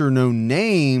lesser known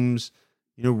names,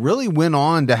 really went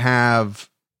on to have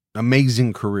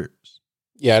amazing careers.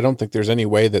 Yeah, I don't think there's any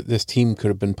way that this team could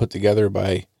have been put together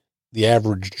by the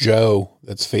average Joe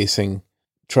that's facing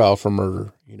trial for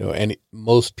murder. And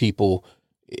most people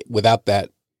without that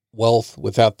wealth,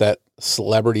 without that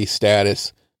celebrity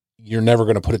status, you're never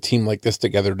going to put a team like this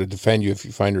together to defend you if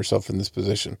you find yourself in this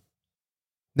position.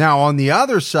 Now, on the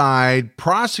other side,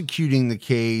 prosecuting the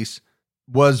case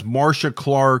was Marcia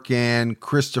Clark and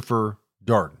Christopher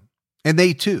Darden. And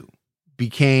they too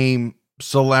became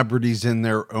celebrities in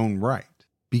their own right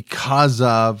because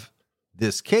of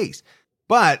this case.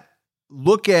 But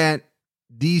look at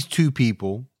these two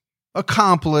people,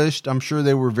 accomplished. I'm sure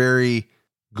they were very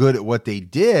good at what they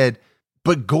did,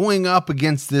 but going up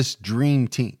against this dream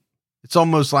team. It's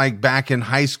almost like back in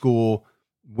high school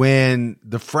when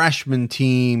the freshman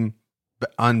team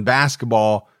on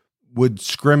basketball would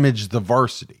scrimmage the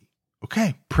varsity.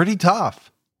 Okay, pretty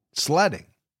tough sledding.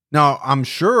 Now, I'm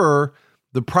sure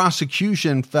the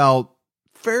prosecution felt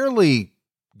fairly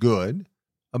good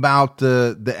about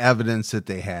the evidence that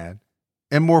they had.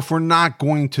 And more, if we're not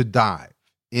going to dive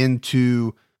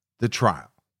into the trial.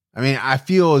 I mean, I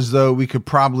feel as though we could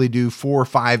probably do 4 or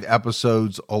 5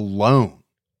 episodes alone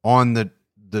on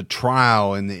the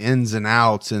trial and the ins and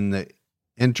outs and the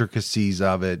intricacies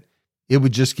of it. It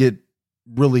would just get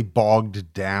really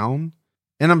bogged down.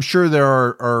 And I'm sure there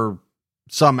are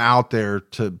some out there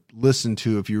to listen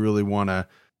to if you really want to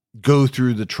go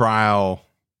through the trial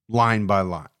line by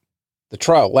line. The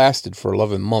trial lasted for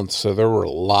 11 months, so there were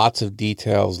lots of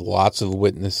details, lots of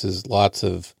witnesses, lots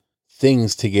of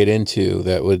things to get into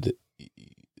that would,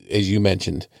 as you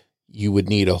mentioned, you would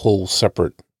need a whole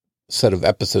separate set of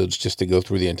episodes just to go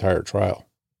through the entire trial.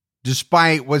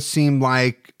 Despite what seemed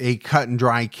like a cut and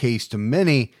dry case to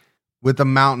many, with a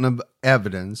mountain of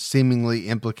evidence seemingly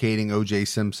implicating O.J.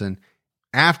 Simpson,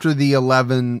 after the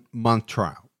 11-month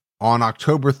trial, on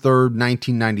October 3rd,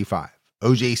 1995,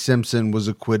 O.J. Simpson was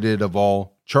acquitted of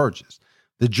all charges.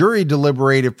 The jury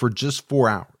deliberated for just 4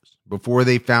 hours before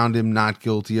they found him not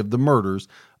guilty of the murders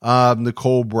of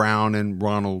Nicole Brown and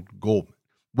Ronald Goldman.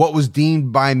 What was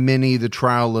deemed by many the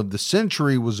trial of the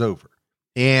century was over,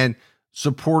 and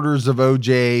supporters of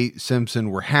O.J. Simpson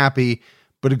were happy,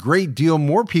 but a great deal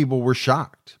more people were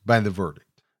shocked by the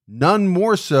verdict. None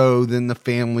more so than the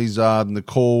families of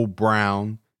Nicole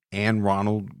Brown and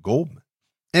Ronald Goldman.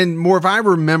 And more, if I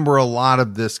remember a lot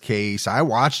of this case, I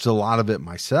watched a lot of it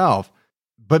myself,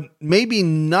 but maybe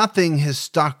nothing has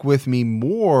stuck with me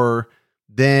more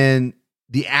than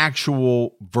the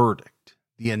actual verdict,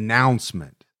 the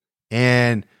announcement.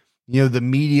 And, the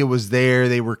media was there,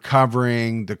 they were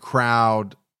covering the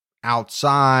crowd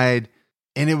outside,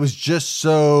 and it was just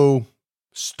so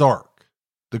stark,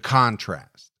 the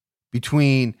contrast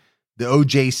between the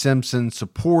O.J. Simpson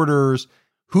supporters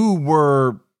who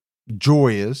were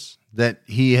joyous that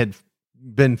he had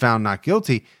been found not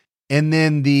guilty, and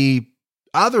then the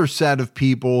other set of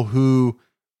people who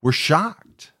were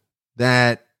shocked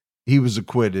that he was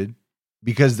acquitted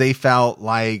because they felt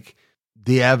like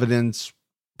the evidence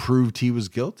proved he was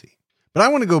guilty. But I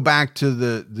want to go back to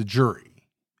the jury.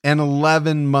 An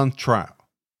 11-month trial.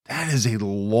 That is a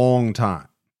long time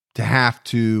to have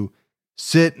to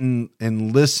sit and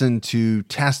listen to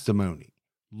testimony,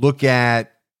 look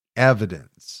at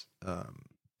evidence.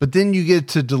 But then you get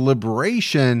to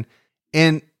deliberation,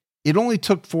 and it only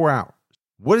took 4 hours.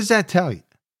 What does that tell you?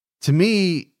 To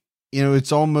me,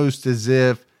 it's almost as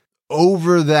if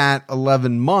over that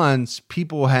 11 months,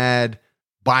 people had,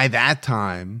 by that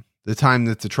time, the time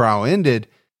that the trial ended,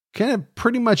 kind of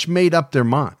pretty much made up their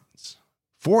minds.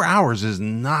 4 hours is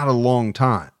not a long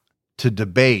time to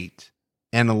debate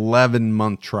an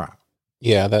 11-month trial.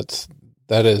 Yeah,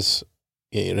 that is,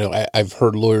 I've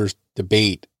heard lawyers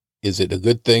debate, is it a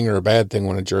good thing or a bad thing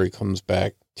when a jury comes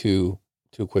back too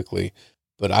quickly?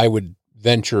 But I would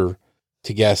venture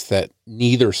to guess that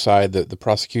neither side, the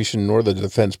prosecution nor the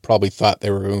defense, probably thought they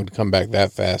were going to come back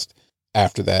that fast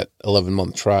after that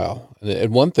 11-month trial.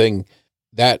 And one thing,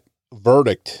 that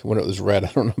verdict, when it was read,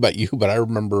 I don't know about you, but I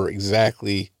remember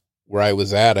exactly where I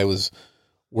was at. I was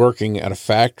working at a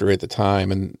factory at the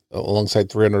time and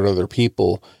alongside 300 other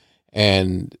people.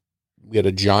 And we had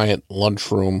a giant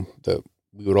lunchroom that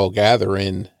we would all gather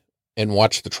in and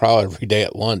watch the trial every day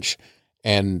at lunch.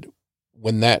 And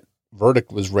when that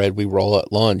verdict was read, we were all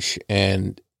at lunch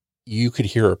and you could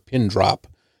hear a pin drop.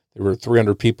 There were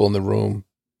 300 people in the room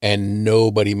and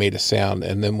nobody made a sound.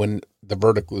 And then when the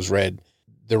verdict was read,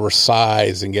 there were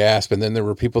sighs and gasps. And then there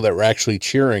were people that were actually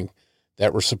cheering,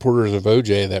 that were supporters of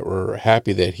OJ, that were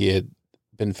happy that he had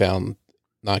been found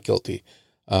not guilty.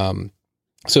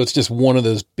 So it's just one of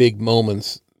those big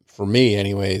moments for me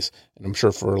anyways. And I'm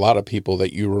sure for a lot of people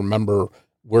that you remember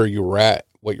where you were at,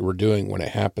 what you were doing when it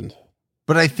happened.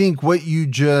 But I think what you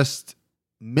just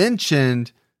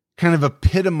mentioned kind of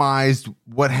epitomized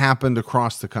what happened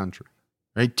across the country,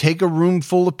 right? Take a room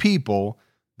full of people.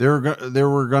 There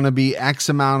were going to be X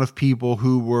amount of people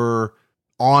who were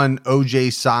on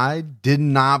OJ's side, did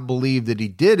not believe that he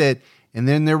did it. And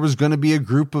then there was going to be a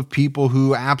group of people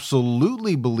who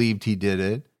absolutely believed he did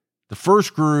it. The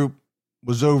first group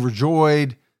was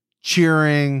overjoyed,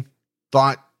 cheering,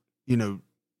 thought,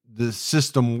 the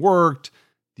system worked.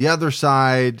 The other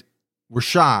side were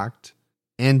shocked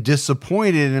and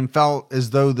disappointed and felt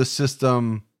as though the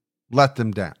system let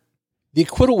them down. The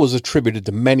acquittal was attributed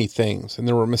to many things, and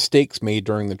there were mistakes made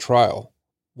during the trial.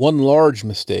 One large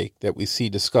mistake that we see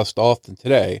discussed often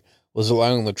today was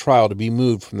allowing the trial to be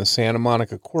moved from the Santa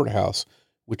Monica courthouse,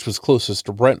 which was closest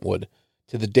to Brentwood,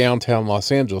 to the downtown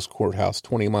Los Angeles courthouse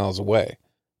 20 miles away.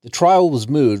 The trial was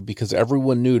moved because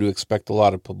everyone knew to expect a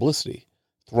lot of publicity.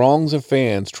 Throngs of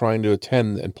fans trying to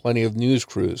attend and plenty of news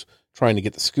crews trying to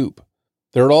get the scoop.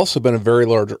 There had also been a very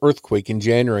large earthquake in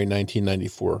January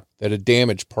 1994 that had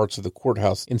damaged parts of the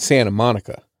courthouse in Santa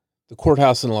Monica. The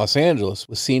courthouse in Los Angeles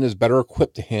was seen as better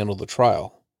equipped to handle the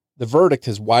trial. The verdict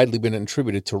has widely been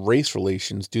attributed to race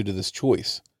relations due to this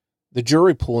choice. The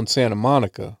jury pool in Santa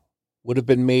Monica would have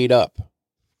been made up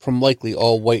from likely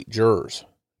all white jurors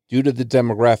due to the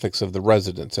demographics of the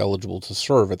residents eligible to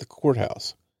serve at the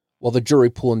courthouse, while the jury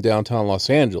pool in downtown Los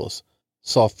Angeles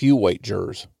saw few white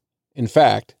jurors. In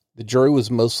fact, the jury was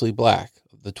mostly black.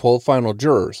 Of the 12 final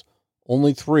jurors,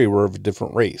 only 3 were of a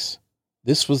different race.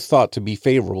 This was thought to be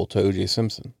favorable to O.J.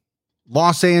 Simpson.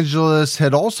 Los Angeles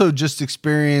had also just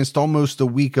experienced almost a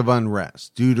week of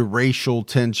unrest due to racial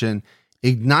tension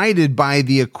ignited by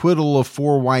the acquittal of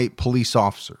 4 white police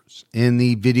officers in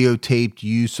the videotaped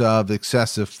use of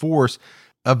excessive force,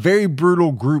 a very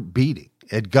brutal group beating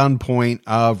at gunpoint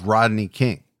of Rodney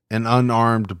King, an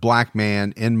unarmed black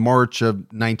man, in March of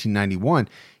 1991.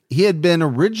 He had been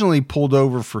originally pulled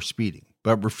over for speeding,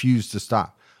 but refused to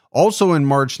stop. Also in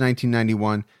March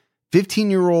 1991,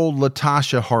 15-year-old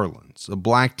Latasha Harlins, a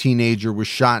black teenager, was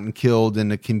shot and killed in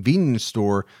a convenience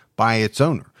store by its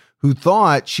owner, who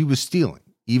thought she was stealing,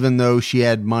 even though she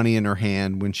had money in her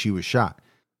hand when she was shot.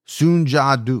 Soon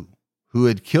Ja Du, who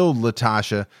had killed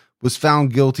Latasha, was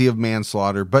found guilty of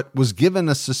manslaughter, but was given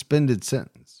a suspended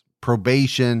sentence,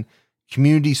 probation,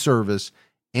 community service,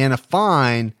 and a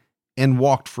fine, and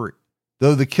walked free.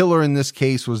 Though the killer in this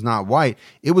case was not white,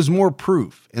 it was more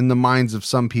proof in the minds of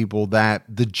some people that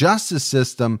the justice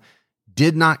system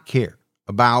did not care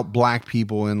about black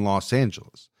people in Los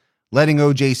Angeles. Letting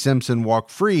O.J. Simpson walk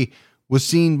free was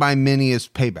seen by many as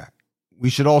payback.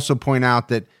 We should also point out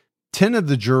that 10 of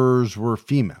the jurors were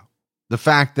female. The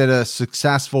fact that a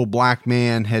successful black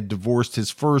man had divorced his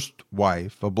first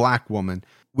wife, a black woman,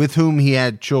 with whom he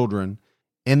had children,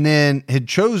 and then had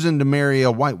chosen to marry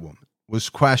a white woman, was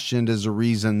questioned as a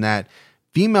reason that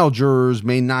female jurors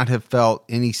may not have felt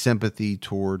any sympathy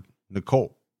toward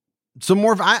Nicole. So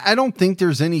Morph, I don't think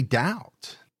there's any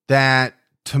doubt that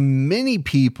to many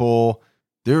people,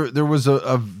 there was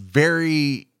a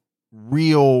very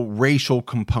real racial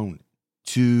component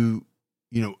to,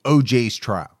 OJ's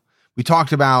trial. We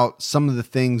talked about some of the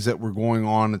things that were going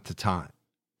on at the time.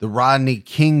 The Rodney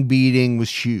King beating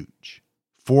was huge.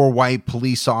 4 white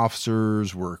police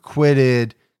officers were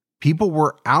acquitted. People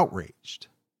were outraged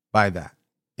by that.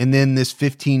 And then this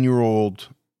 15-year-old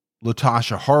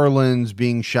Latasha Harlins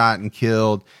being shot and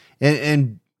killed,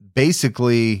 and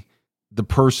basically the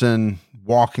person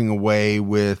walking away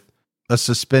with a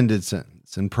suspended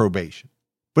sentence and probation.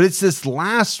 But it's this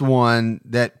last one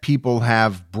that people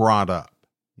have brought up.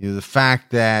 The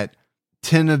fact that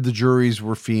 10 of the juries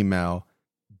were female.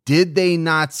 Did they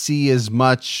not see as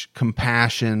much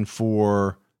compassion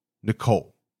for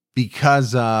Nicole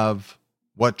because of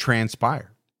what transpired?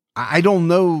 I don't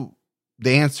know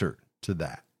the answer to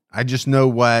that. I just know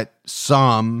what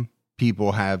some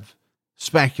people have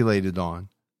speculated on.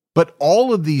 But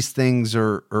all of these things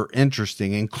are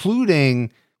interesting,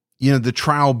 including, the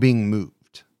trial being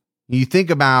moved. You think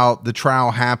about the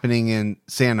trial happening in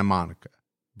Santa Monica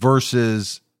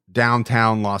versus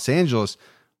downtown Los Angeles.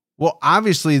 Well,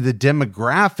 obviously the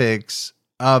demographics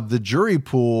of the jury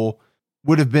pool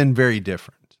would have been very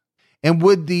different. And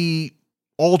would the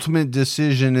ultimate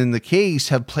decision in the case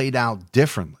have played out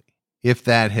differently if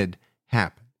that had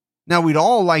happened? Now, we'd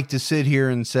all like to sit here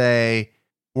and say,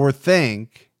 or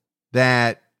think,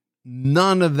 that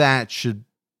none of that should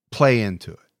play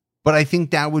into it. But I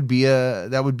think that would be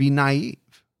naive.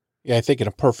 Yeah, I think in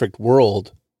a perfect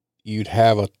world, you'd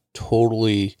have a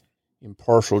totally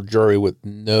impartial jury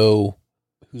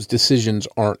whose decisions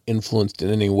aren't influenced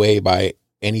in any way by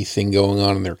anything going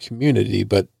on in their community,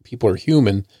 but people are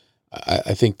human.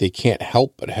 I think they can't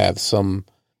help but have some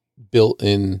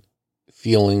built-in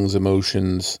feelings,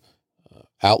 emotions,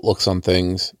 outlooks on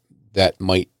things that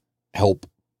might help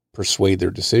persuade their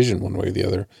decision one way or the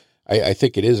other. I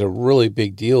think it is a really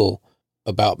big deal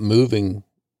about moving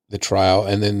the trial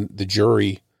and then the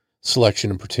jury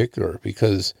selection in particular,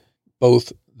 because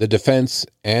both the defense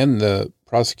and the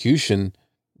prosecution,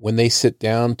 when they sit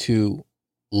down to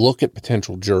look at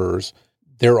potential jurors,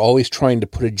 they're always trying to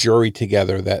put a jury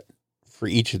together that for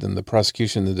each of them, the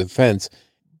prosecution and the defense,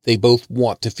 they both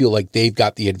want to feel like they've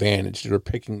got the advantage. They're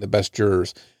picking the best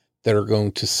jurors that are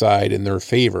going to side in their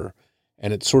favor.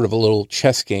 And it's sort of a little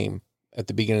chess game at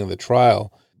the beginning of the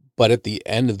trial. But at the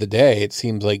end of the day, it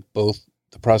seems like both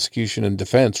the prosecution and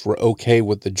defense were okay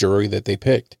with the jury that they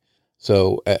picked.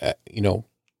 So,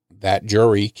 that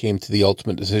jury came to the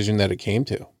ultimate decision that it came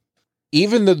to.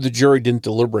 Even though the jury didn't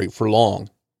deliberate for long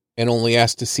and only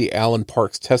asked to see Alan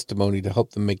Park's testimony to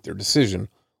help them make their decision,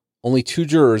 only 2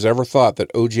 jurors ever thought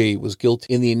that O.J. was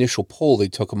guilty in the initial poll they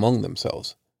took among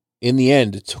themselves. In the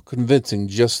end, it took convincing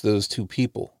just those 2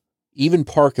 people. Even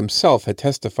Park himself had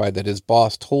testified that his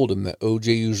boss told him that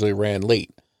O.J. usually ran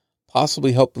late,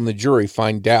 possibly helping the jury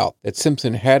find out that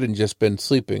Simpson hadn't just been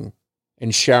sleeping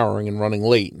and showering and running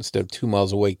late instead of 2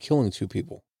 miles away killing 2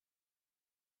 people.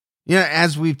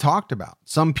 As we've talked about,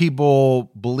 some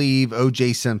people believe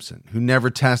O.J. Simpson, who never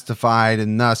testified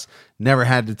and thus never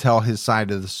had to tell his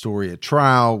side of the story at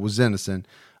trial, was innocent.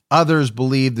 Others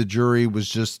believe the jury was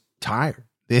just tired.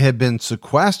 They had been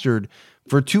sequestered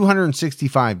for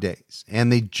 265 days,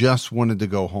 and they just wanted to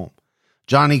go home.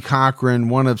 Johnny Cochran,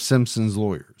 one of Simpson's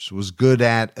lawyers, was good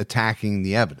at attacking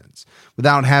the evidence.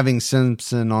 Without having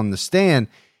Simpson on the stand,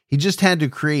 he just had to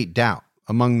create doubt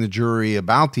among the jury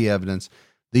about the evidence.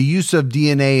 The use of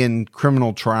DNA in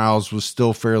criminal trials was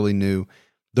still fairly new.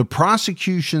 The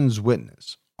prosecution's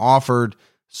witness offered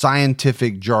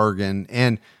scientific jargon,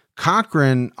 and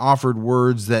Cochran offered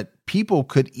words that people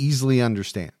could easily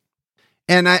understand.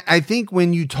 And I think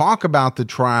when you talk about the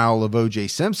trial of O.J.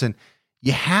 Simpson,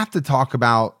 you have to talk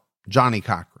about Johnny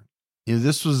Cochran.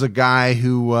 This was a guy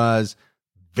who was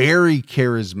very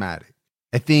charismatic.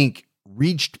 I think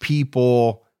reached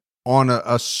people on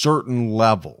a certain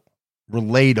level,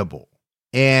 relatable.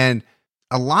 And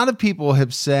a lot of people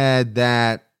have said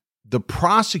that the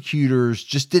prosecutors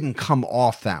just didn't come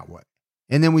off that way.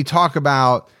 And then we talk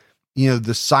about,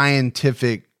 the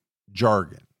scientific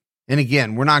jargon. And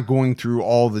again, we're not going through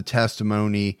all the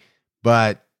testimony,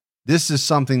 but this is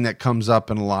something that comes up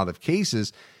in a lot of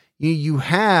cases. You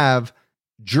have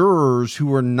jurors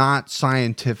who are not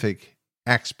scientific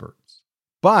experts,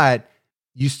 but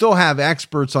you still have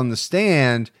experts on the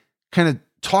stand kind of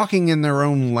talking in their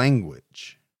own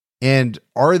language. And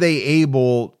are they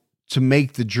able to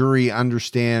make the jury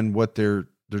understand what they're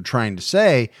trying to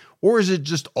say? Or is it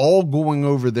just all going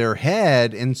over their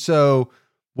head? And so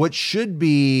what should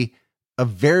be a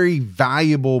very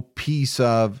valuable piece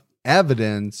of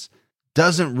evidence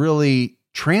doesn't really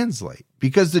translate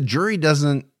because the jury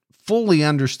doesn't fully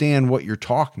understand what you're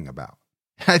talking about.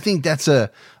 I think that's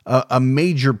a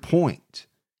major point.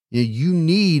 You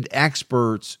need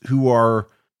experts who are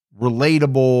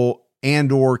relatable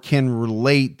and or can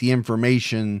relate the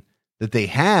information that they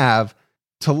have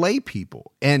to lay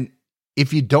people. And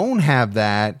if you don't have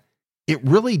that, it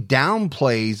really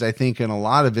downplays, I think, in a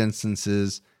lot of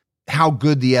instances, how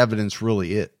good the evidence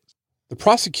really is. The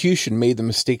prosecution made the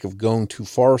mistake of going too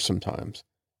far sometimes.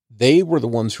 They were the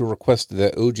ones who requested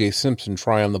that O.J. Simpson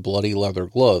try on the bloody leather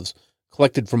gloves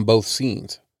collected from both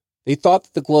scenes. They thought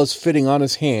that the gloves fitting on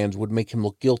his hands would make him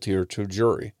look guiltier to a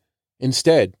jury.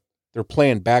 Instead, their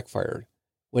plan backfired.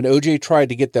 When O.J. tried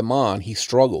to get them on, he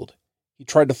struggled. He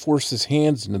tried to force his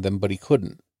hands into them, but he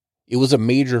couldn't. It was a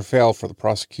major fail for the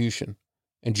prosecution.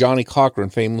 And Johnny Cochran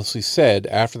famously said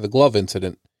after the glove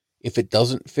incident, "If it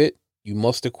doesn't fit, you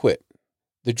must acquit."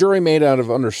 The jury may not have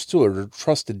understood or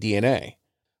trusted DNA,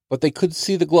 but they could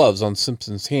see the gloves on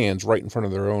Simpson's hands right in front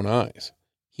of their own eyes.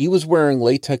 He was wearing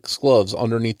latex gloves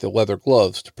underneath the leather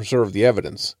gloves to preserve the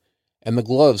evidence, and the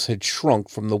gloves had shrunk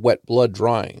from the wet blood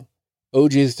drying.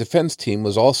 OJ's defense team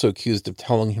was also accused of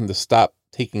telling him to stop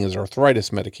taking his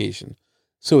arthritis medication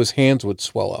so his hands would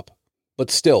swell up.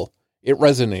 But still, it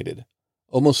resonated.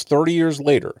 Almost 30 years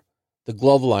later, the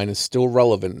glove line is still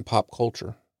relevant in pop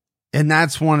culture. And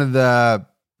that's one of the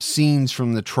scenes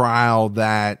from the trial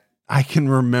that I can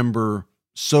remember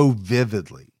so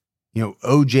vividly. You know,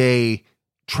 OJ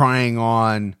trying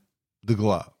on the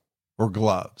glove or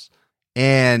gloves.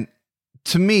 And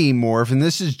to me, Morph, and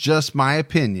this is just my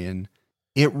opinion,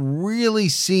 it really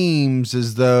seems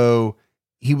as though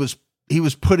he was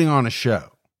putting on a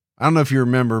show. I don't know if you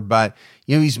remember, but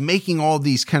you know, he's making all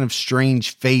these kind of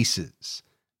strange faces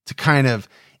to kind of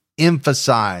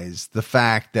emphasize the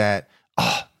fact that,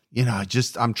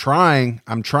 I'm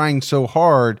trying so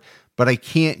hard, but I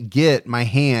can't get my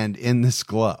hand in this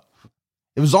glove.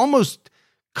 It was almost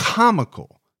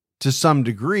comical to some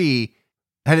degree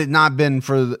had it not been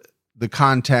for the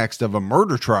context of a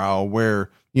murder trial where,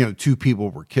 two people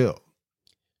were killed.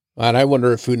 And I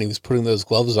wonder if when he was putting those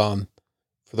gloves on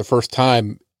for the first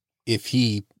time, if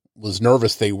he was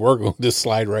nervous they were going to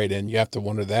slide right in. You have to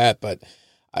wonder that. But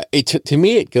to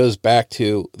me, it goes back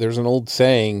to, there's an old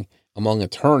saying among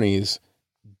attorneys,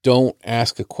 don't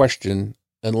ask a question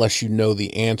unless you know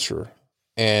the answer.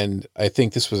 And I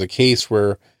think this was a case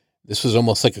where this was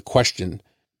almost like a question.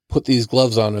 Put these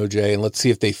gloves on, OJ, and let's see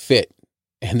if they fit.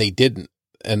 And they didn't.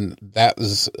 And that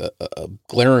was a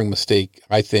glaring mistake,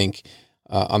 I think,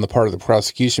 on the part of the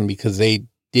prosecution, because they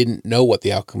didn't know what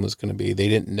the outcome was going to be. They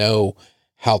didn't know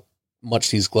how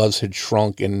much these gloves had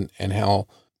shrunk and how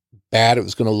bad it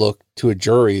was going to look to a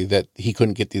jury that he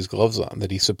couldn't get these gloves on,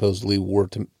 that he supposedly wore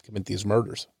to commit these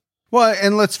murders. Well,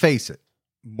 and let's face it,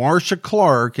 Marcia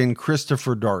Clark and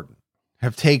Christopher Darden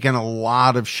have taken a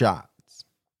lot of shots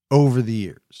over the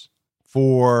years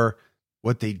for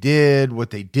what they did, what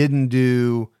they didn't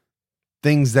do,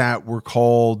 things that were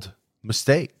called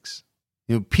mistakes.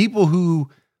 People who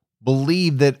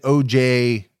believe that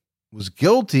OJ was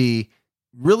guilty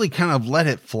really kind of let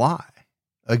it fly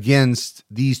against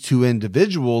these two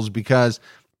individuals because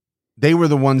they were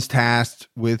the ones tasked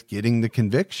with getting the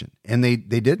conviction, and they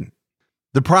didn't.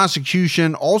 The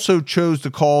prosecution also chose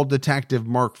to call Detective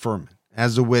Mark Furman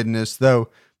as a witness, though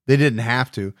they didn't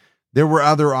have to. There were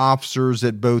other officers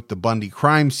at both the Bundy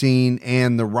crime scene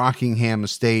and the Rockingham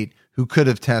estate who could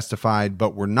have testified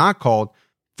but were not called.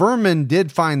 Furman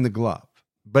did find the glove,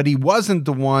 but he wasn't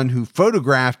the one who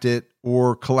photographed it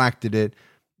or collected it.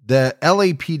 The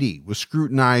LAPD was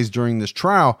scrutinized during this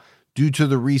trial due to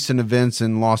the recent events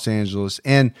in Los Angeles,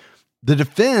 and the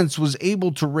defense was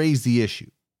able to raise the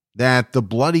issue that the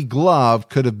bloody glove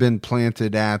could have been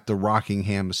planted at the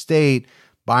Rockingham estate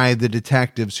by the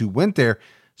detectives who went there,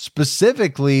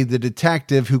 specifically the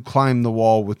detective who climbed the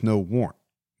wall with no warrant,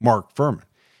 Mark Furman.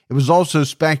 It was also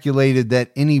speculated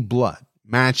that any blood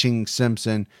matching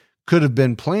Simpson could have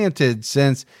been planted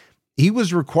since he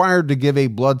was required to give a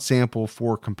blood sample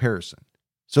for comparison.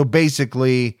 So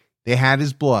basically, they had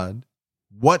his blood.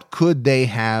 What could they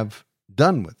have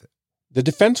done with it? The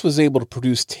defense was able to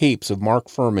produce tapes of Mark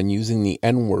Furman using the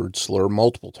N-word slur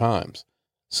multiple times.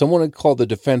 Someone had called the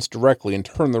defense directly and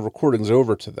turned the recordings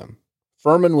over to them.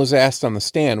 Furman was asked on the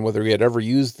stand whether he had ever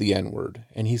used the N-word,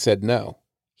 and he said no.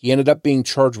 He ended up being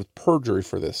charged with perjury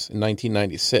for this in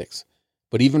 1996.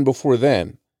 But even before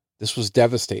then, this was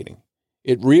devastating.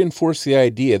 It reinforced the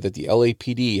idea that the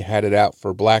LAPD had it out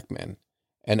for black men,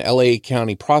 and LA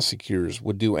County prosecutors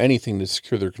would do anything to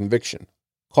secure their conviction.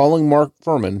 Calling Mark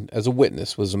Furman as a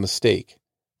witness was a mistake,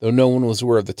 though no one was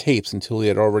aware of the tapes until he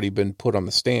had already been put on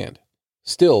the stand.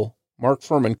 Still, Mark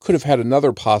Furman could have had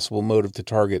another possible motive to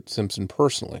target Simpson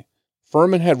personally.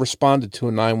 Furman had responded to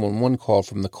a 911 call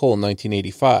from Nicole in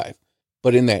 1985,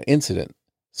 but in that incident,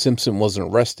 Simpson wasn't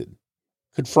arrested.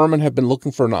 Could Furman have been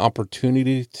looking for an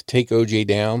opportunity to take OJ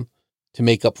down to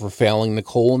make up for failing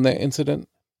Nicole in that incident?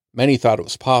 Many thought it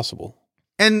was possible.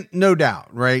 And no doubt,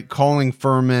 right? Calling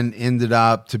Furman ended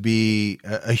up to be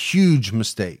a huge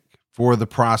mistake for the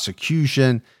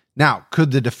prosecution. Now,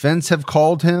 could the defense have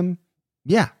called him?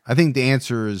 Yeah, I think the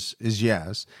answer is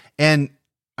yes. And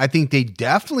I think they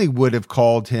definitely would have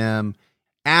called him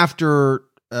after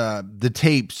the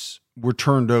tapes were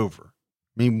turned over.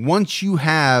 I mean, once you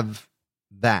have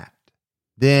that,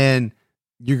 then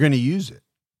you're going to use it,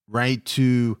 right?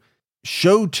 To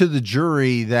show to the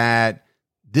jury that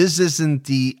this isn't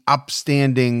the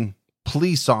upstanding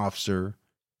police officer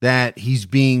that he's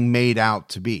being made out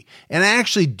to be. And I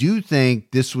actually do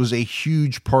think this was a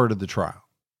huge part of the trial.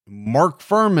 Mark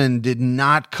Fuhrman did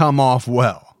not come off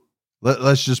well.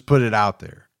 Let's just put it out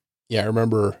there. Yeah, I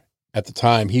remember at the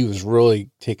time he was really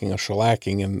taking a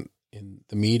shellacking in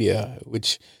the media,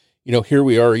 which, here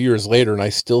we are years later, and I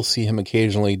still see him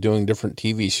occasionally doing different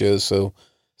TV shows. So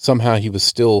somehow he was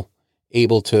still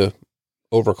able to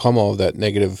overcome all of that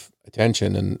negative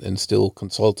attention and still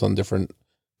consult on different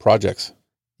projects.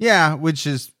 Yeah, which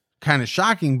is kind of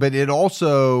shocking, but it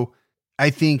also, I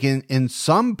think in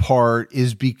some part,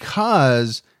 is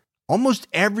because almost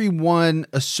everyone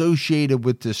associated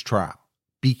with this trial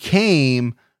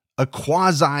became a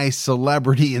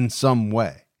quasi-celebrity in some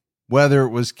way, whether it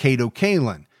was Cato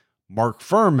Kalin, Mark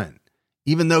Fuhrman.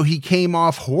 Even though he came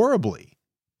off horribly,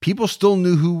 people still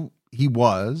knew who he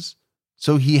was,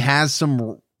 so he has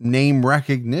some name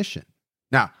recognition.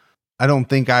 Now, I don't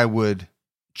think I would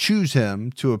choose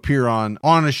him to appear on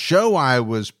a show I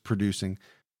was producing,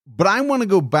 but I want to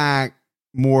go back,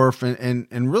 Morph,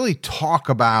 and really talk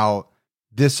about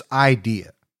this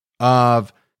idea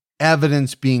of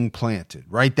evidence being planted,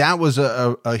 right? That was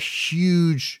a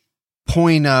huge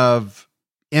point of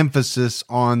emphasis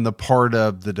on the part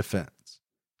of the defense.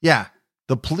 Yeah,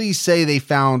 the police say they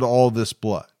found all this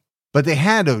blood, but they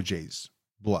had OJ's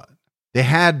blood. They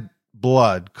had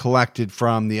blood collected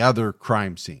from the other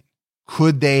crime scene.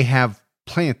 Could they have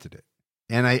planted it?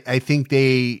 And I think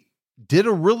they did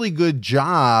a really good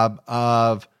job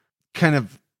of kind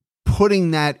of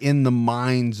putting that in the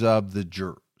minds of the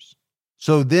jurors.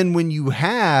 So then when you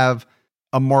have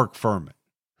a Mark Fuhrman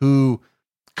who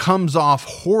comes off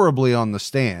horribly on the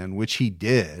stand, which he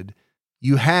did,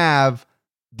 you have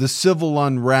the civil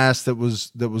unrest that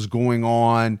was going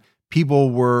on.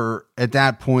 People were at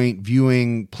that point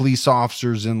viewing police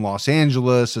officers in Los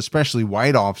Angeles, especially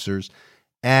white officers,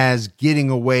 as getting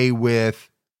away with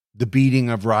the beating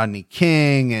of Rodney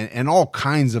King and all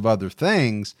kinds of other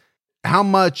things. How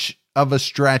much of a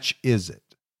stretch is it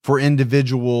for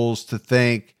individuals to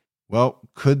think, well,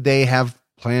 could they have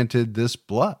planted this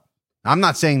blood? I'm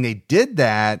not saying they did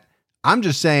that. I'm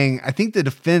just saying I think the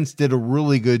defense did a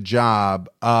really good job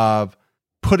of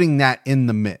putting that in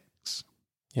the mix.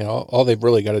 All they've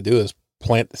really got to do is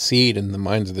plant the seed in the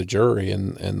minds of the jury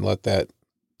and let that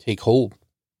take hold.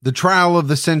 The trial of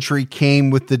the century came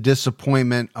with the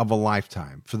disappointment of a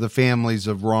lifetime for the families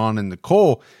of Ron and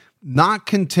Nicole. Not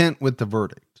content with the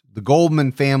verdict, the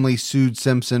Goldman family sued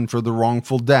Simpson for the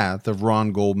wrongful death of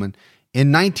Ron Goldman.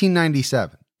 In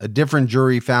 1997, a different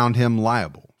jury found him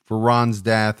liable for Ron's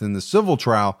death in the civil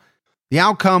trial. The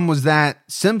outcome was that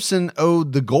Simpson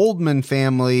owed the Goldman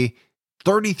family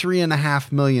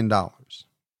 $33.5 million.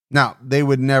 Now, they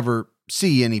would never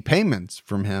see any payments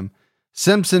from him.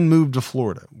 Simpson moved to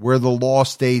Florida, where the law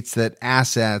states that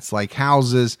assets like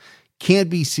houses can't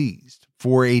be seized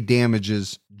for a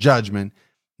damages judgment.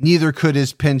 Neither could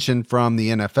his pension from the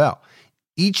NFL.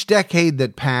 Each decade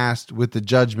that passed with the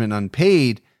judgment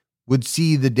unpaid would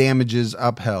see the damages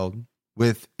upheld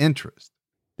with interest.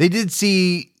 They did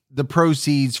see the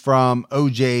proceeds from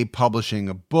OJ publishing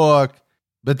a book,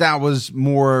 but that was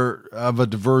more of a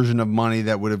diversion of money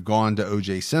that would have gone to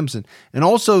OJ Simpson. And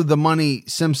also the money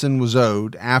Simpson was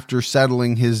owed after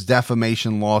settling his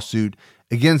defamation lawsuit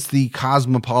against the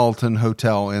Cosmopolitan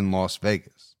Hotel in Las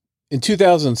Vegas. In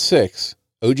 2006,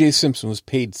 OJ Simpson was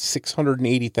paid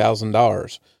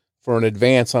 $680,000 for an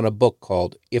advance on a book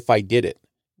called If I Did It,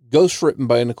 ghostwritten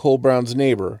by Nicole Brown's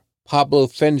neighbor, Pablo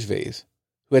Fenjves,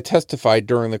 who had testified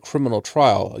during the criminal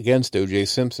trial against OJ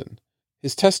Simpson.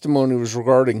 His testimony was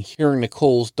regarding hearing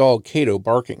Nicole's dog Cato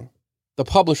barking. The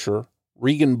publisher,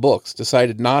 Regan Books,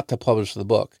 decided not to publish the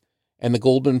book, and the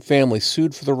Goldman family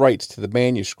sued for the rights to the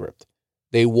manuscript.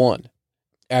 They won.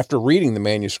 After reading the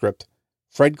manuscript,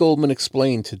 Fred Goldman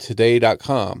explained to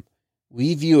Today.com,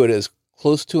 "We view it as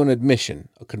close to an admission,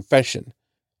 a confession,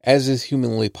 as is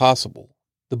humanly possible."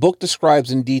 The book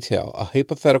describes in detail a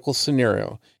hypothetical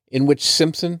scenario in which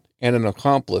Simpson and an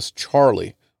accomplice,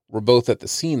 Charlie, were both at the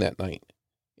scene that night.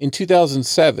 In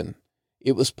 2007,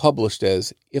 it was published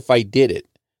as If I Did It,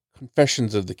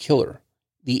 Confessions of the Killer.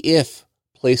 The if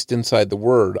placed inside the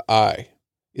word I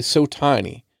is so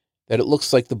tiny that it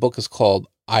looks like the book is called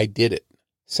I Did It.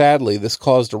 Sadly, this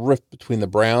caused a rift between the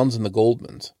Browns and the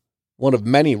Goldmans, one of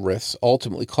many rifts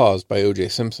ultimately caused by O.J.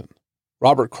 Simpson.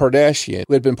 Robert Kardashian,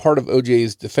 who had been part of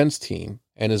O.J.'s defense team,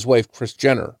 and his wife Kris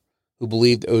Jenner, who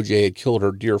believed O.J. had killed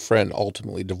her dear friend,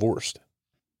 ultimately divorced.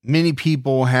 Many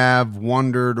people have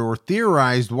wondered or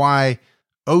theorized why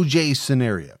OJ's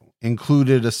scenario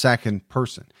included a second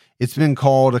person. It's been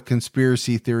called a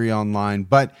conspiracy theory online,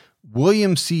 but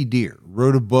William C. Deere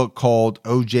wrote a book called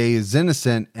O.J. is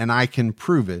Innocent and I Can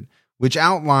Prove It, which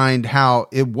outlined how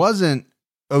it wasn't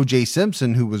O.J.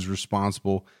 Simpson who was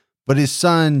responsible, but his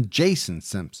son, Jason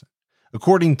Simpson.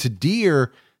 According to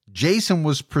Deere, Jason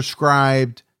was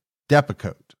prescribed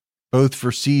Depakote, both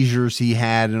for seizures he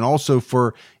had and also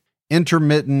for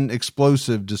intermittent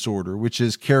explosive disorder, which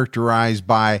is characterized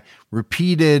by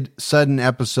repeated sudden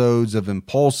episodes of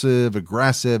impulsive,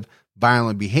 aggressive,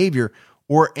 violent behavior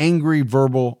or angry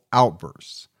verbal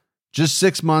outbursts. Just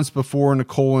 6 months before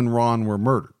Nicole and Ron were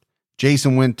murdered,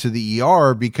 Jason went to the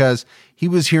ER because he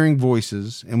was hearing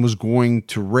voices and was going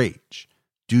to rage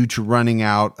due to running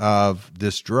out of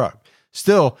this drug.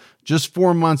 Still, just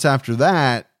 4 months after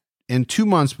that, and 2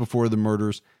 months before the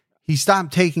murders, he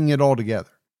stopped taking it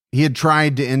altogether. He had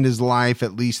tried to end his life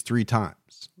at least 3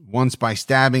 times. Once by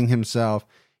stabbing himself,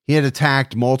 he had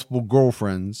attacked multiple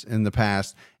girlfriends in the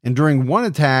past, and during one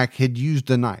attack, had used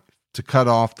a knife to cut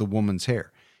off the woman's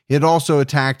hair. He had also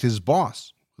attacked his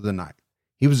boss with a knife.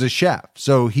 He was a chef,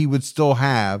 so he would still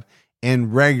have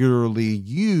and regularly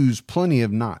use plenty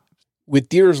of knives. With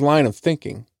Deere's line of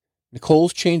thinking,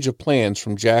 Nicole's change of plans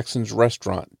from Jackson's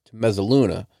restaurant to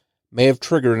Mezzaluna may have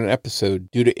triggered an episode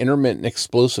due to intermittent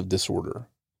explosive disorder.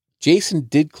 Jason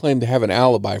did claim to have an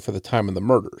alibi for the time of the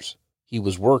murders. He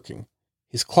was working.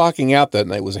 His clocking out that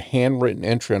night was a handwritten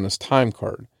entry on his time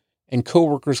card, and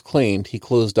coworkers claimed he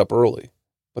closed up early.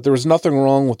 But there was nothing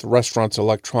wrong with the restaurant's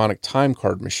electronic time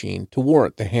card machine to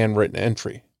warrant the handwritten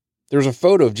entry. There's a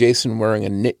photo of Jason wearing a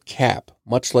knit cap,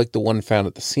 much like the one found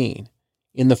at the scene.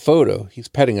 In the photo, he's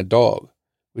petting a dog,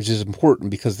 which is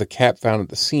important because the cap found at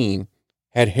the scene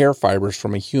had hair fibers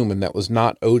from a human that was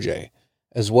not OJ,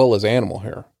 as well as animal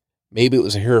hair. Maybe it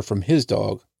was a hair from his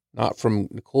dog, not from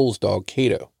Nicole's dog,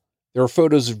 Kato. There are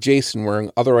photos of Jason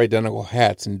wearing other identical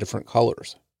hats in different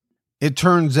colors. It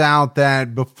turns out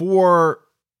that before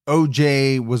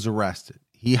OJ was arrested,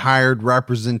 he hired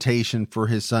representation for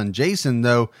his son Jason,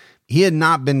 though he had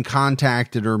not been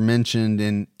contacted or mentioned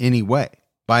in any way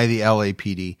by the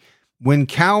LAPD. When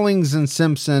Cowlings and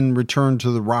Simpson returned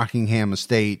to the Rockingham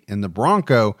estate in the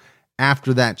Bronco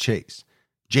after that chase,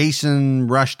 Jason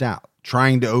rushed out,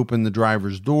 trying to open the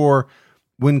driver's door.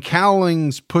 When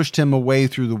Cowlings pushed him away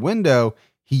through the window,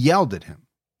 he yelled at him.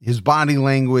 His body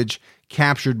language,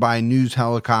 captured by news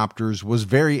helicopters, was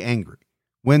very angry.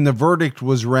 When the verdict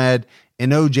was read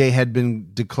and OJ had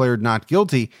been declared not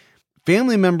guilty,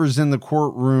 family members in the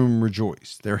courtroom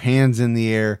rejoiced, their hands in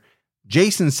the air.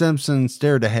 Jason Simpson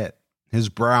stared ahead, his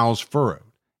brows furrowed,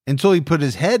 until he put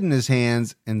his head in his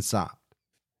hands and sobbed.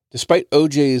 Despite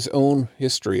OJ's own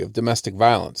history of domestic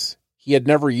violence, he had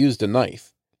never used a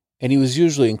knife, and he was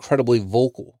usually incredibly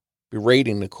vocal,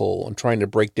 berating Nicole and trying to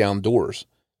break down doors,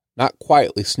 not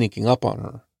quietly sneaking up on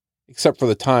her, except for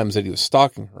the times that he was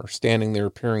stalking her, standing there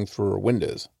peering through her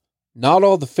windows. Not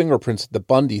all the fingerprints at the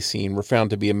Bundy scene were found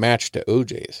to be a match to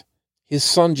OJ's. His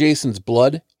son Jason's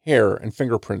blood, hair, and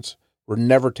fingerprints were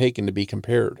never taken to be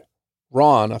compared.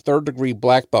 Ron, a third-degree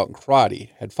black belt in karate,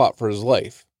 had fought for his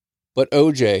life, but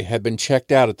OJ had been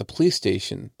checked out at the police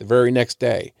station the very next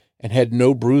day and had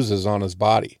no bruises on his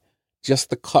body, just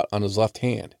the cut on his left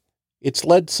hand. It's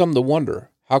led some to wonder,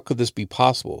 how could this be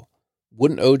possible?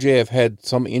 Wouldn't OJ have had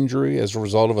some injury as a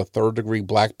result of a third-degree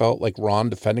black belt like Ron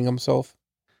defending himself?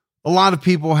 A lot of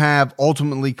people have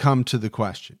ultimately come to the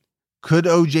question, could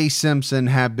OJ Simpson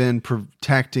have been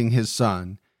protecting his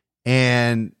son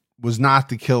and was not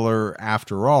the killer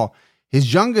after all?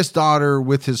 His youngest daughter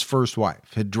with his first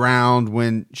wife had drowned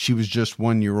when she was just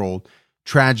 1 year old,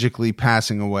 tragically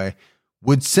passing away.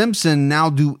 Would Simpson now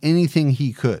do anything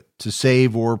he could to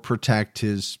save or protect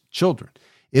his children?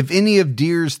 If any of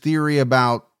Deere's theory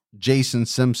about Jason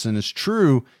Simpson is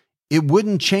true, it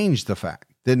wouldn't change the fact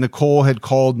that Nicole had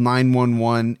called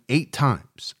 911 8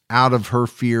 times out of her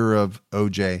fear of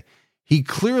OJ. He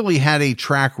clearly had a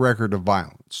track record of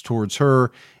violence towards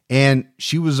her, and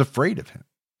she was afraid of him.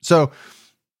 So,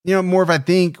 Morph, I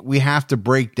think we have to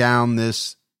break down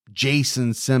this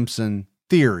Jason Simpson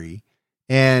theory.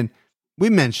 And we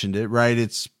mentioned it, right?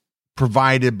 It's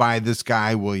provided by this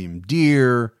guy, William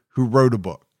Deere, who wrote a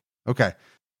book. Okay.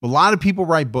 A lot of people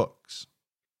write books,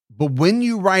 but when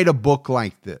you write a book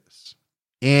like this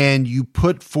and you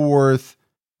put forth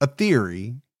a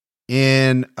theory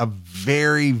in a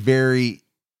very, very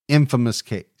infamous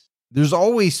case, there's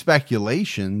always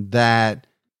speculation that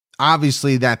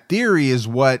obviously that theory is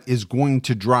what is going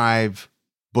to drive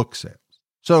book sales.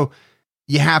 So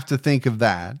you have to think of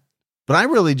that. But I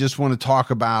really just want to talk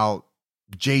about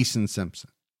Jason Simpson.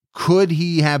 Could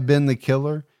he have been the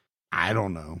killer? I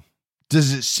don't know.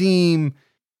 Does it seem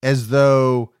as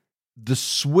though the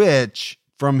switch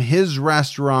from his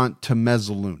restaurant to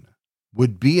Mezzaluna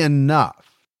would be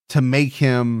enough to make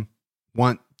him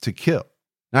want to kill.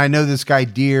 Now, I know this guy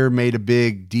Deere made a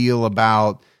big deal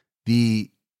about the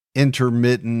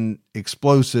intermittent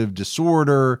explosive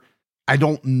disorder. I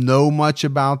don't know much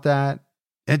about that.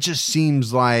 It just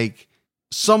seems like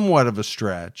somewhat of a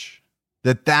stretch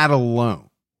that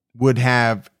alone would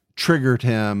have triggered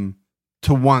him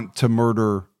to want to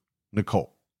murder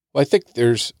Nicole. Well, I think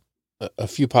there's a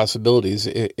few possibilities.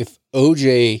 If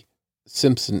O.J.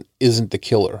 Simpson isn't the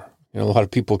killer, a lot of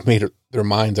people have made their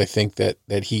minds, I think,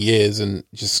 that he is and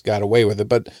just got away with it.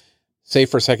 But say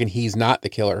for a second he's not the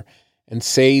killer, and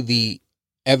say the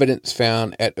evidence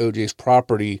found at O.J.'s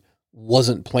property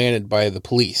wasn't planted by the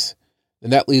police,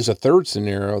 then that leaves a third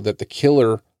scenario that the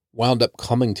killer wound up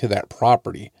coming to that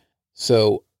property.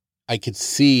 So I could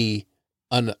see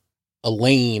a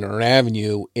lane or an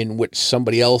avenue in which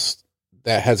somebody else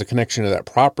that has a connection to that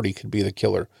property could be the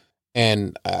killer.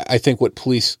 And I think what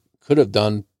police could have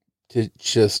done to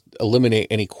just eliminate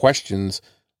any questions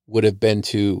would have been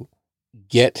to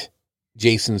get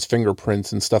Jason's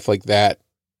fingerprints and stuff like that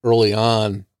early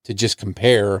on to just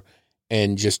compare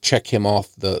and just check him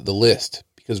off the list,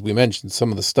 because we mentioned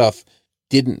some of the stuff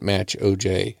didn't match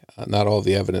OJ, not all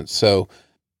the evidence. So,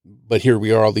 but here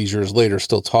we are all these years later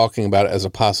still talking about it as a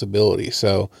possibility.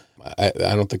 So I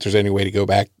don't think there's any way to go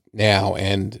back now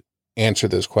and answer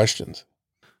those questions.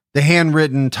 The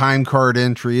handwritten time card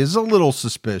entry is a little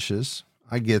suspicious.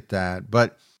 I get that.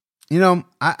 But,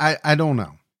 I don't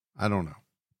know. I don't know.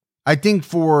 I think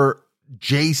for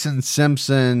Jason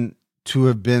Simpson to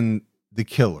have been the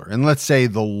killer, and let's say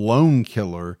the lone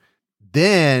killer,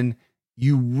 then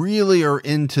you really are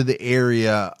into the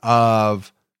area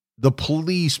of the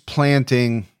police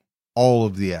planting all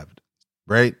of the evidence,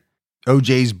 right?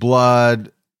 OJ's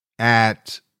blood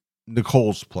at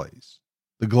Nicole's place,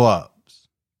 the gloves,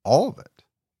 all of it.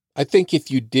 I think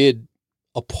if you did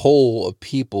a poll of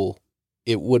people,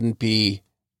 it wouldn't be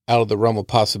out of the realm of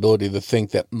possibility to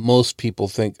think that most people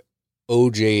think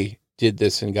OJ did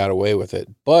this and got away with it.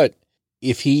 But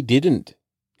if he didn't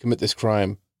commit this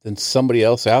crime, then somebody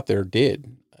else out there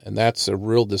did. And that's a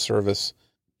real disservice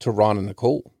to Ron and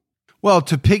Nicole. Well,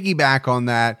 to piggyback on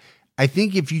that, I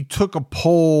think if you took a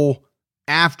poll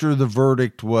after the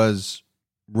verdict was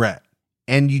read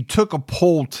and you took a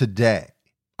poll today,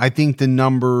 I think the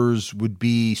numbers would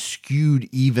be skewed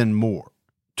even more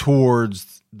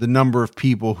towards the number of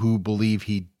people who believe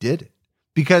he did it.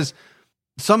 Because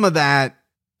some of that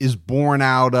is born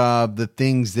out of the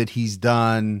things that he's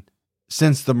done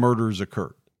since the murders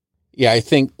occurred. Yeah, I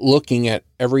think looking at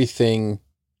everything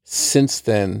since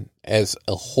then as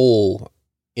a whole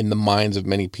in the minds of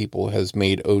many people has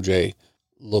made OJ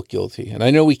look guilty. And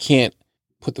I know we can't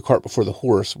put the cart before the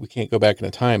horse. We can't go back in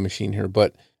a time machine here.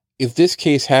 But if this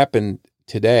case happened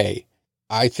today,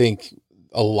 I think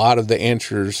a lot of the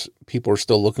answers people are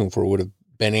still looking for would have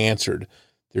been answered.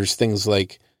 There's things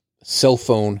like cell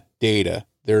phone data.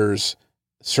 There's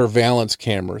surveillance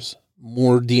cameras,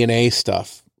 more DNA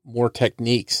stuff, more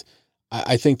techniques.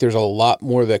 I think there's a lot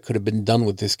more that could have been done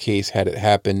with this case had it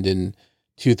happened in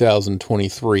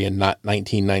 2023 and not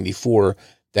 1994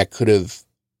 that could have,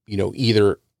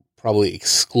 either probably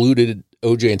excluded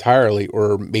OJ entirely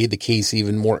or made the case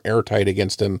even more airtight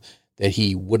against him that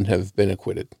he wouldn't have been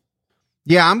acquitted.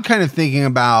 Yeah, I'm kind of thinking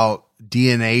about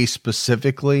DNA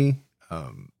specifically,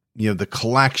 the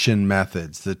collection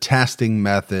methods, the testing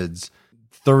methods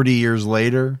 30 years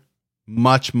later,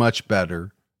 much, much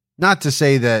better. Not to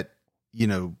say that,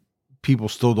 people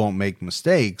still don't make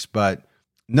mistakes, but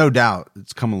no doubt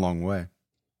it's come a long way.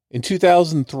 In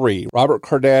 2003, Robert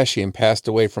Kardashian passed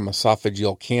away from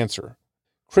esophageal cancer.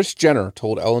 Kris Jenner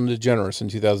told Ellen DeGeneres in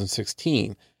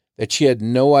 2016 that she had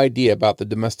no idea about the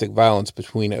domestic violence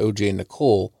between OJ and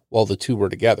Nicole while the two were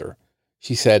together.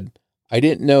 She said, "I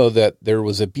didn't know that there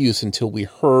was abuse until we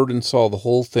heard and saw the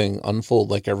whole thing unfold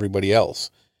like everybody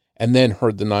else, and then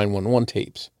heard the 911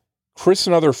 tapes." Kris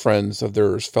and other friends of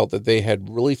theirs felt that they had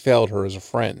really failed her as a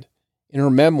friend. In her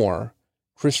memoir,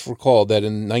 Kris recalled that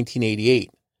in 1988,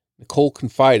 Nicole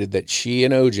confided that she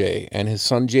and OJ and his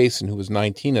son Jason, who was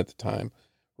 19 at the time,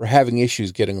 were having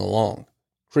issues getting along.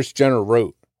 Kris Jenner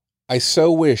wrote, "I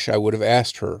so wish I would have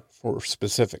asked her for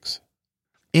specifics."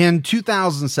 In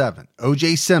 2007,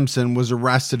 O.J. Simpson was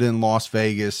arrested in Las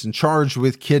Vegas and charged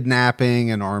with kidnapping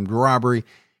and armed robbery.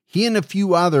 He and a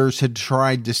few others had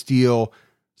tried to steal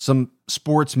some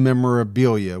sports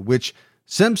memorabilia, which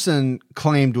Simpson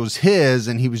claimed was his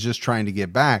and he was just trying to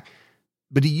get back.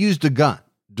 But he used a gun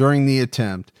during the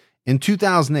attempt. In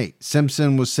 2008,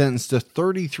 Simpson was sentenced to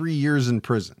 33 years in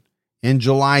prison. In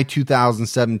July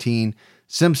 2017,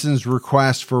 Simpson's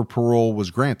request for parole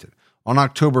was granted. On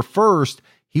October 1st,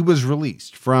 he was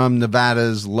released from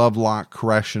Nevada's Lovelock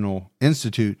Correctional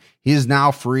Institute. He is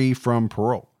now free from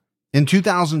parole. In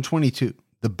 2022,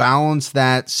 the balance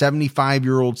that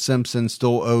 75-year-old Simpson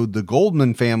still owed the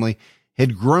Goldman family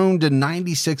had grown to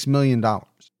 $96 million,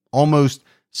 almost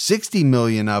 $60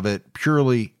 million of it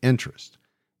purely interest.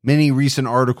 Many recent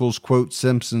articles quote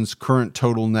Simpson's current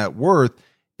total net worth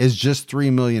as just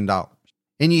 $3 million.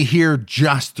 And you hear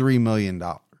just $3 million.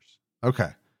 Okay.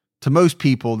 To most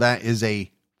people, that is a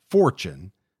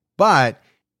fortune. But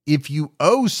if you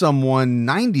owe someone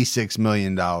 $96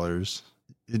 million,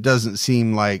 it doesn't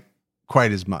seem like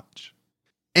quite as much.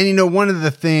 And, one of the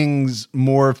things,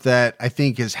 Morph, that I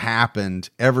think has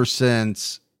happened ever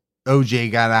since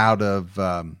OJ got out of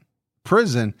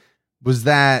prison was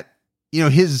that,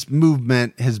 his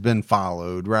movement has been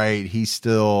followed, right? He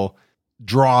still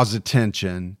draws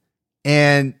attention.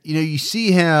 And, you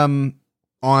see him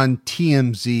on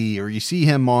TMZ or you see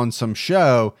him on some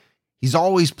show, he's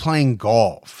always playing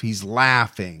golf. He's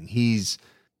laughing. He's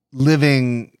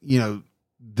living,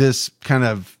 this kind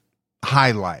of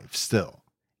high life still.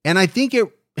 And I think it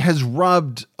has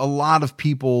rubbed a lot of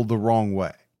people the wrong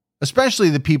way, especially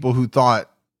the people who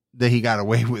thought that he got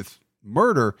away with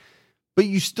murder. But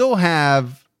you still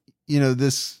have,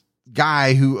 this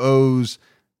guy who owes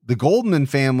the Goldman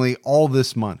family all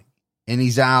this money, and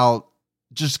he's out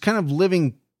just kind of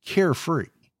living carefree.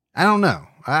 I don't know.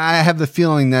 I have the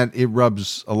feeling that it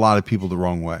rubs a lot of people the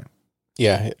wrong way.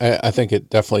 Yeah, I think it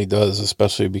definitely does,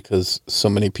 especially because so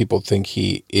many people think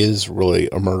he is really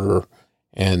a murderer.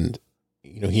 And,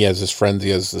 he has his friends, he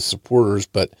has his supporters,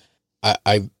 but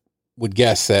I would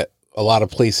guess that a lot of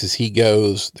places he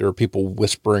goes, there are people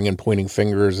whispering and pointing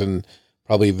fingers and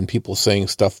probably even people saying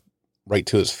stuff right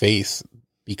to his face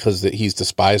because that he's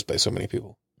despised by so many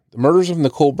people. The murders of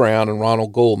Nicole Brown and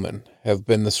Ronald Goldman have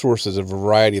been the sources of a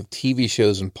variety of TV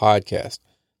shows and podcasts.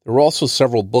 There were also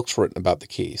several books written about the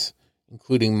case,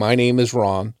 including My Name is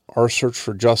Ron, Our Search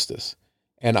for Justice,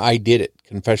 and I Did It,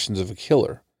 Confessions of a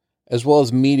Killer, as well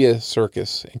as Media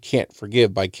Circus and Can't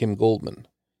Forgive by Kim Goldman.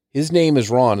 His Name is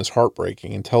Ron is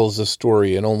heartbreaking and tells this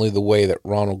story in only the way that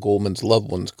Ronald Goldman's loved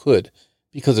ones could,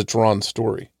 because it's Ron's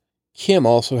story. Kim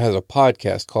also has a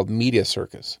podcast called Media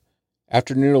Circus.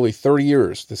 After nearly 30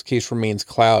 years, this case remains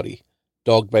cloudy,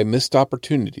 dogged by missed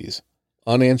opportunities,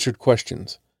 unanswered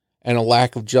questions, and a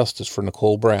lack of justice for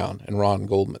Nicole Brown and Ron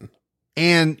Goldman.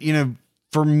 And,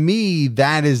 for me,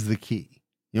 that is the key.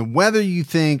 Whether you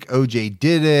think OJ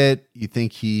did it, you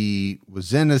think he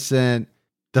was innocent,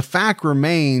 the fact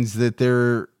remains that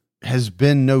there has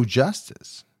been no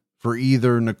justice for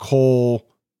either Nicole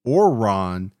or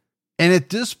Ron. And at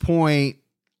this point,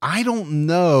 I don't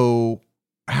know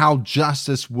how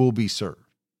justice will be served.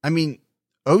 I mean,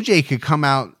 OJ could come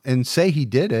out and say he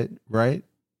did it, right?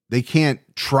 They can't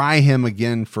try him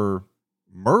again for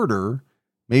murder.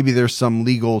 Maybe there's some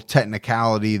legal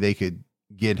technicality they could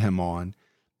get him on.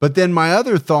 But then my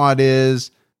other thought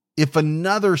is, if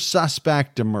another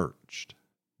suspect emerged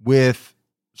with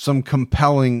some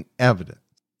compelling evidence,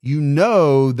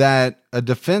 that a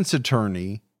defense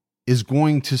attorney is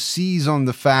going to seize on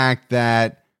the fact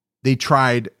that they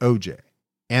tried OJ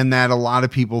and that a lot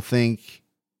of people think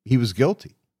he was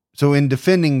guilty. So in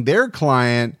defending their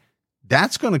client,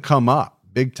 that's going to come up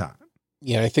big time.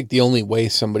 Yeah, I think the only way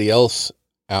somebody else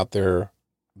out there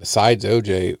besides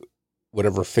OJ would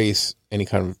ever face any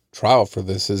kind of trial for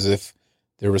this is if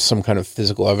there was some kind of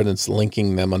physical evidence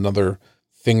linking them, another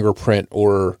fingerprint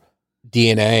or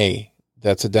DNA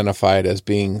that's identified as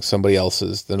being somebody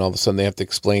else's. Then all of a sudden they have to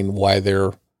explain why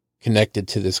they're connected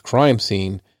to this crime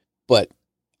scene. But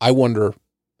I wonder,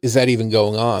 is that even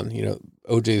going on?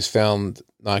 OJ is found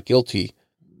not guilty.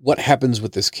 What happens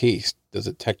with this case? Does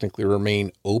it technically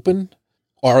remain open?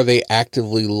 Are they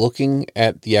actively looking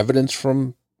at the evidence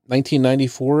from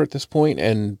 1994 at this point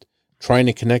and trying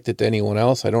to connect it to anyone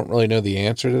else? I don't really know the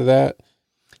answer to that.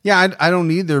 Yeah, I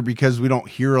don't either because we don't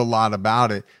hear a lot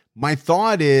about it. My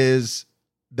thought is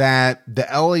that the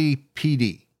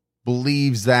LAPD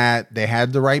believes that they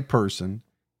had the right person.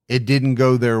 It didn't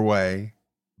go their way,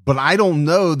 but I don't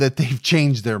know that they've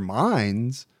changed their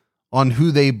minds on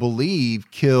who they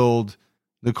believe killed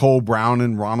Nicole Brown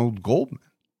and Ronald Goldman,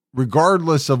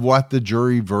 regardless of what the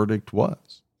jury verdict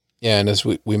was. Yeah, and as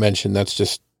we mentioned, that's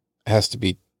just has to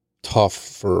be tough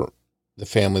for the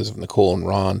families of Nicole and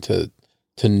Ron to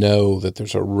know that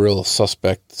there's a real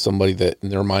suspect, somebody that in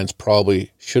their minds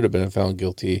probably should have been found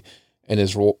guilty and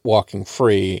is walking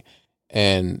free,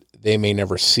 and they may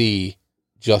never see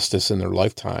justice in their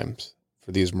lifetimes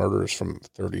for these murders from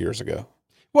 30 years ago.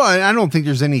 Well, I don't think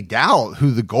there's any doubt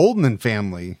who the Goldman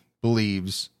family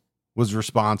believes was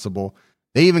responsible.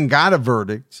 They even got a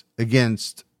verdict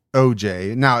against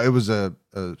OJ. Now, it was a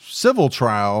civil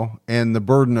trial, and the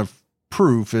burden of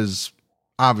proof is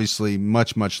obviously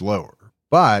much, much lower.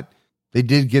 But they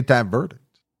did get that verdict.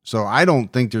 So I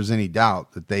don't think there's any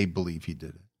doubt that they believe he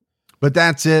did it. But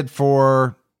that's it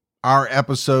for our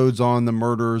episodes on the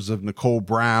murders of Nicole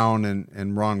Brown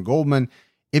and Ron Goldman.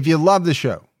 If you love the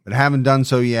show but haven't done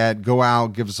so yet, go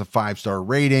out, give us a 5-star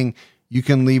rating. You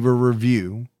can leave a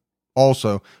review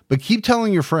also, but keep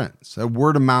telling your friends. A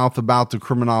word of mouth about the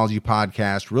Criminology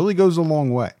Podcast really goes a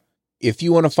long way. If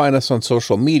you want to find us on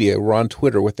social media, we're on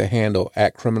Twitter with the handle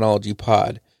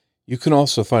 @CriminologyPod. You can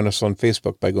also find us on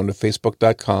Facebook by going to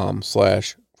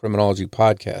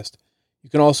facebook.com/CriminologyPodcast. You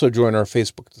can also join our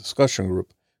Facebook discussion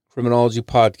group, Criminology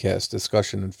Podcast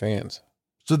Discussion and Fans.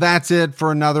 So that's it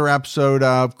for another episode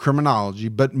of Criminology,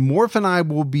 but Morph and I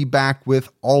will be back with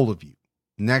all of you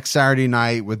next Saturday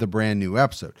night with a brand new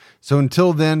episode. So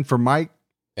until then, for Mike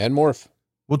and Morph,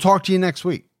 we'll talk to you next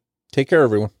week. Take care,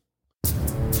 everyone.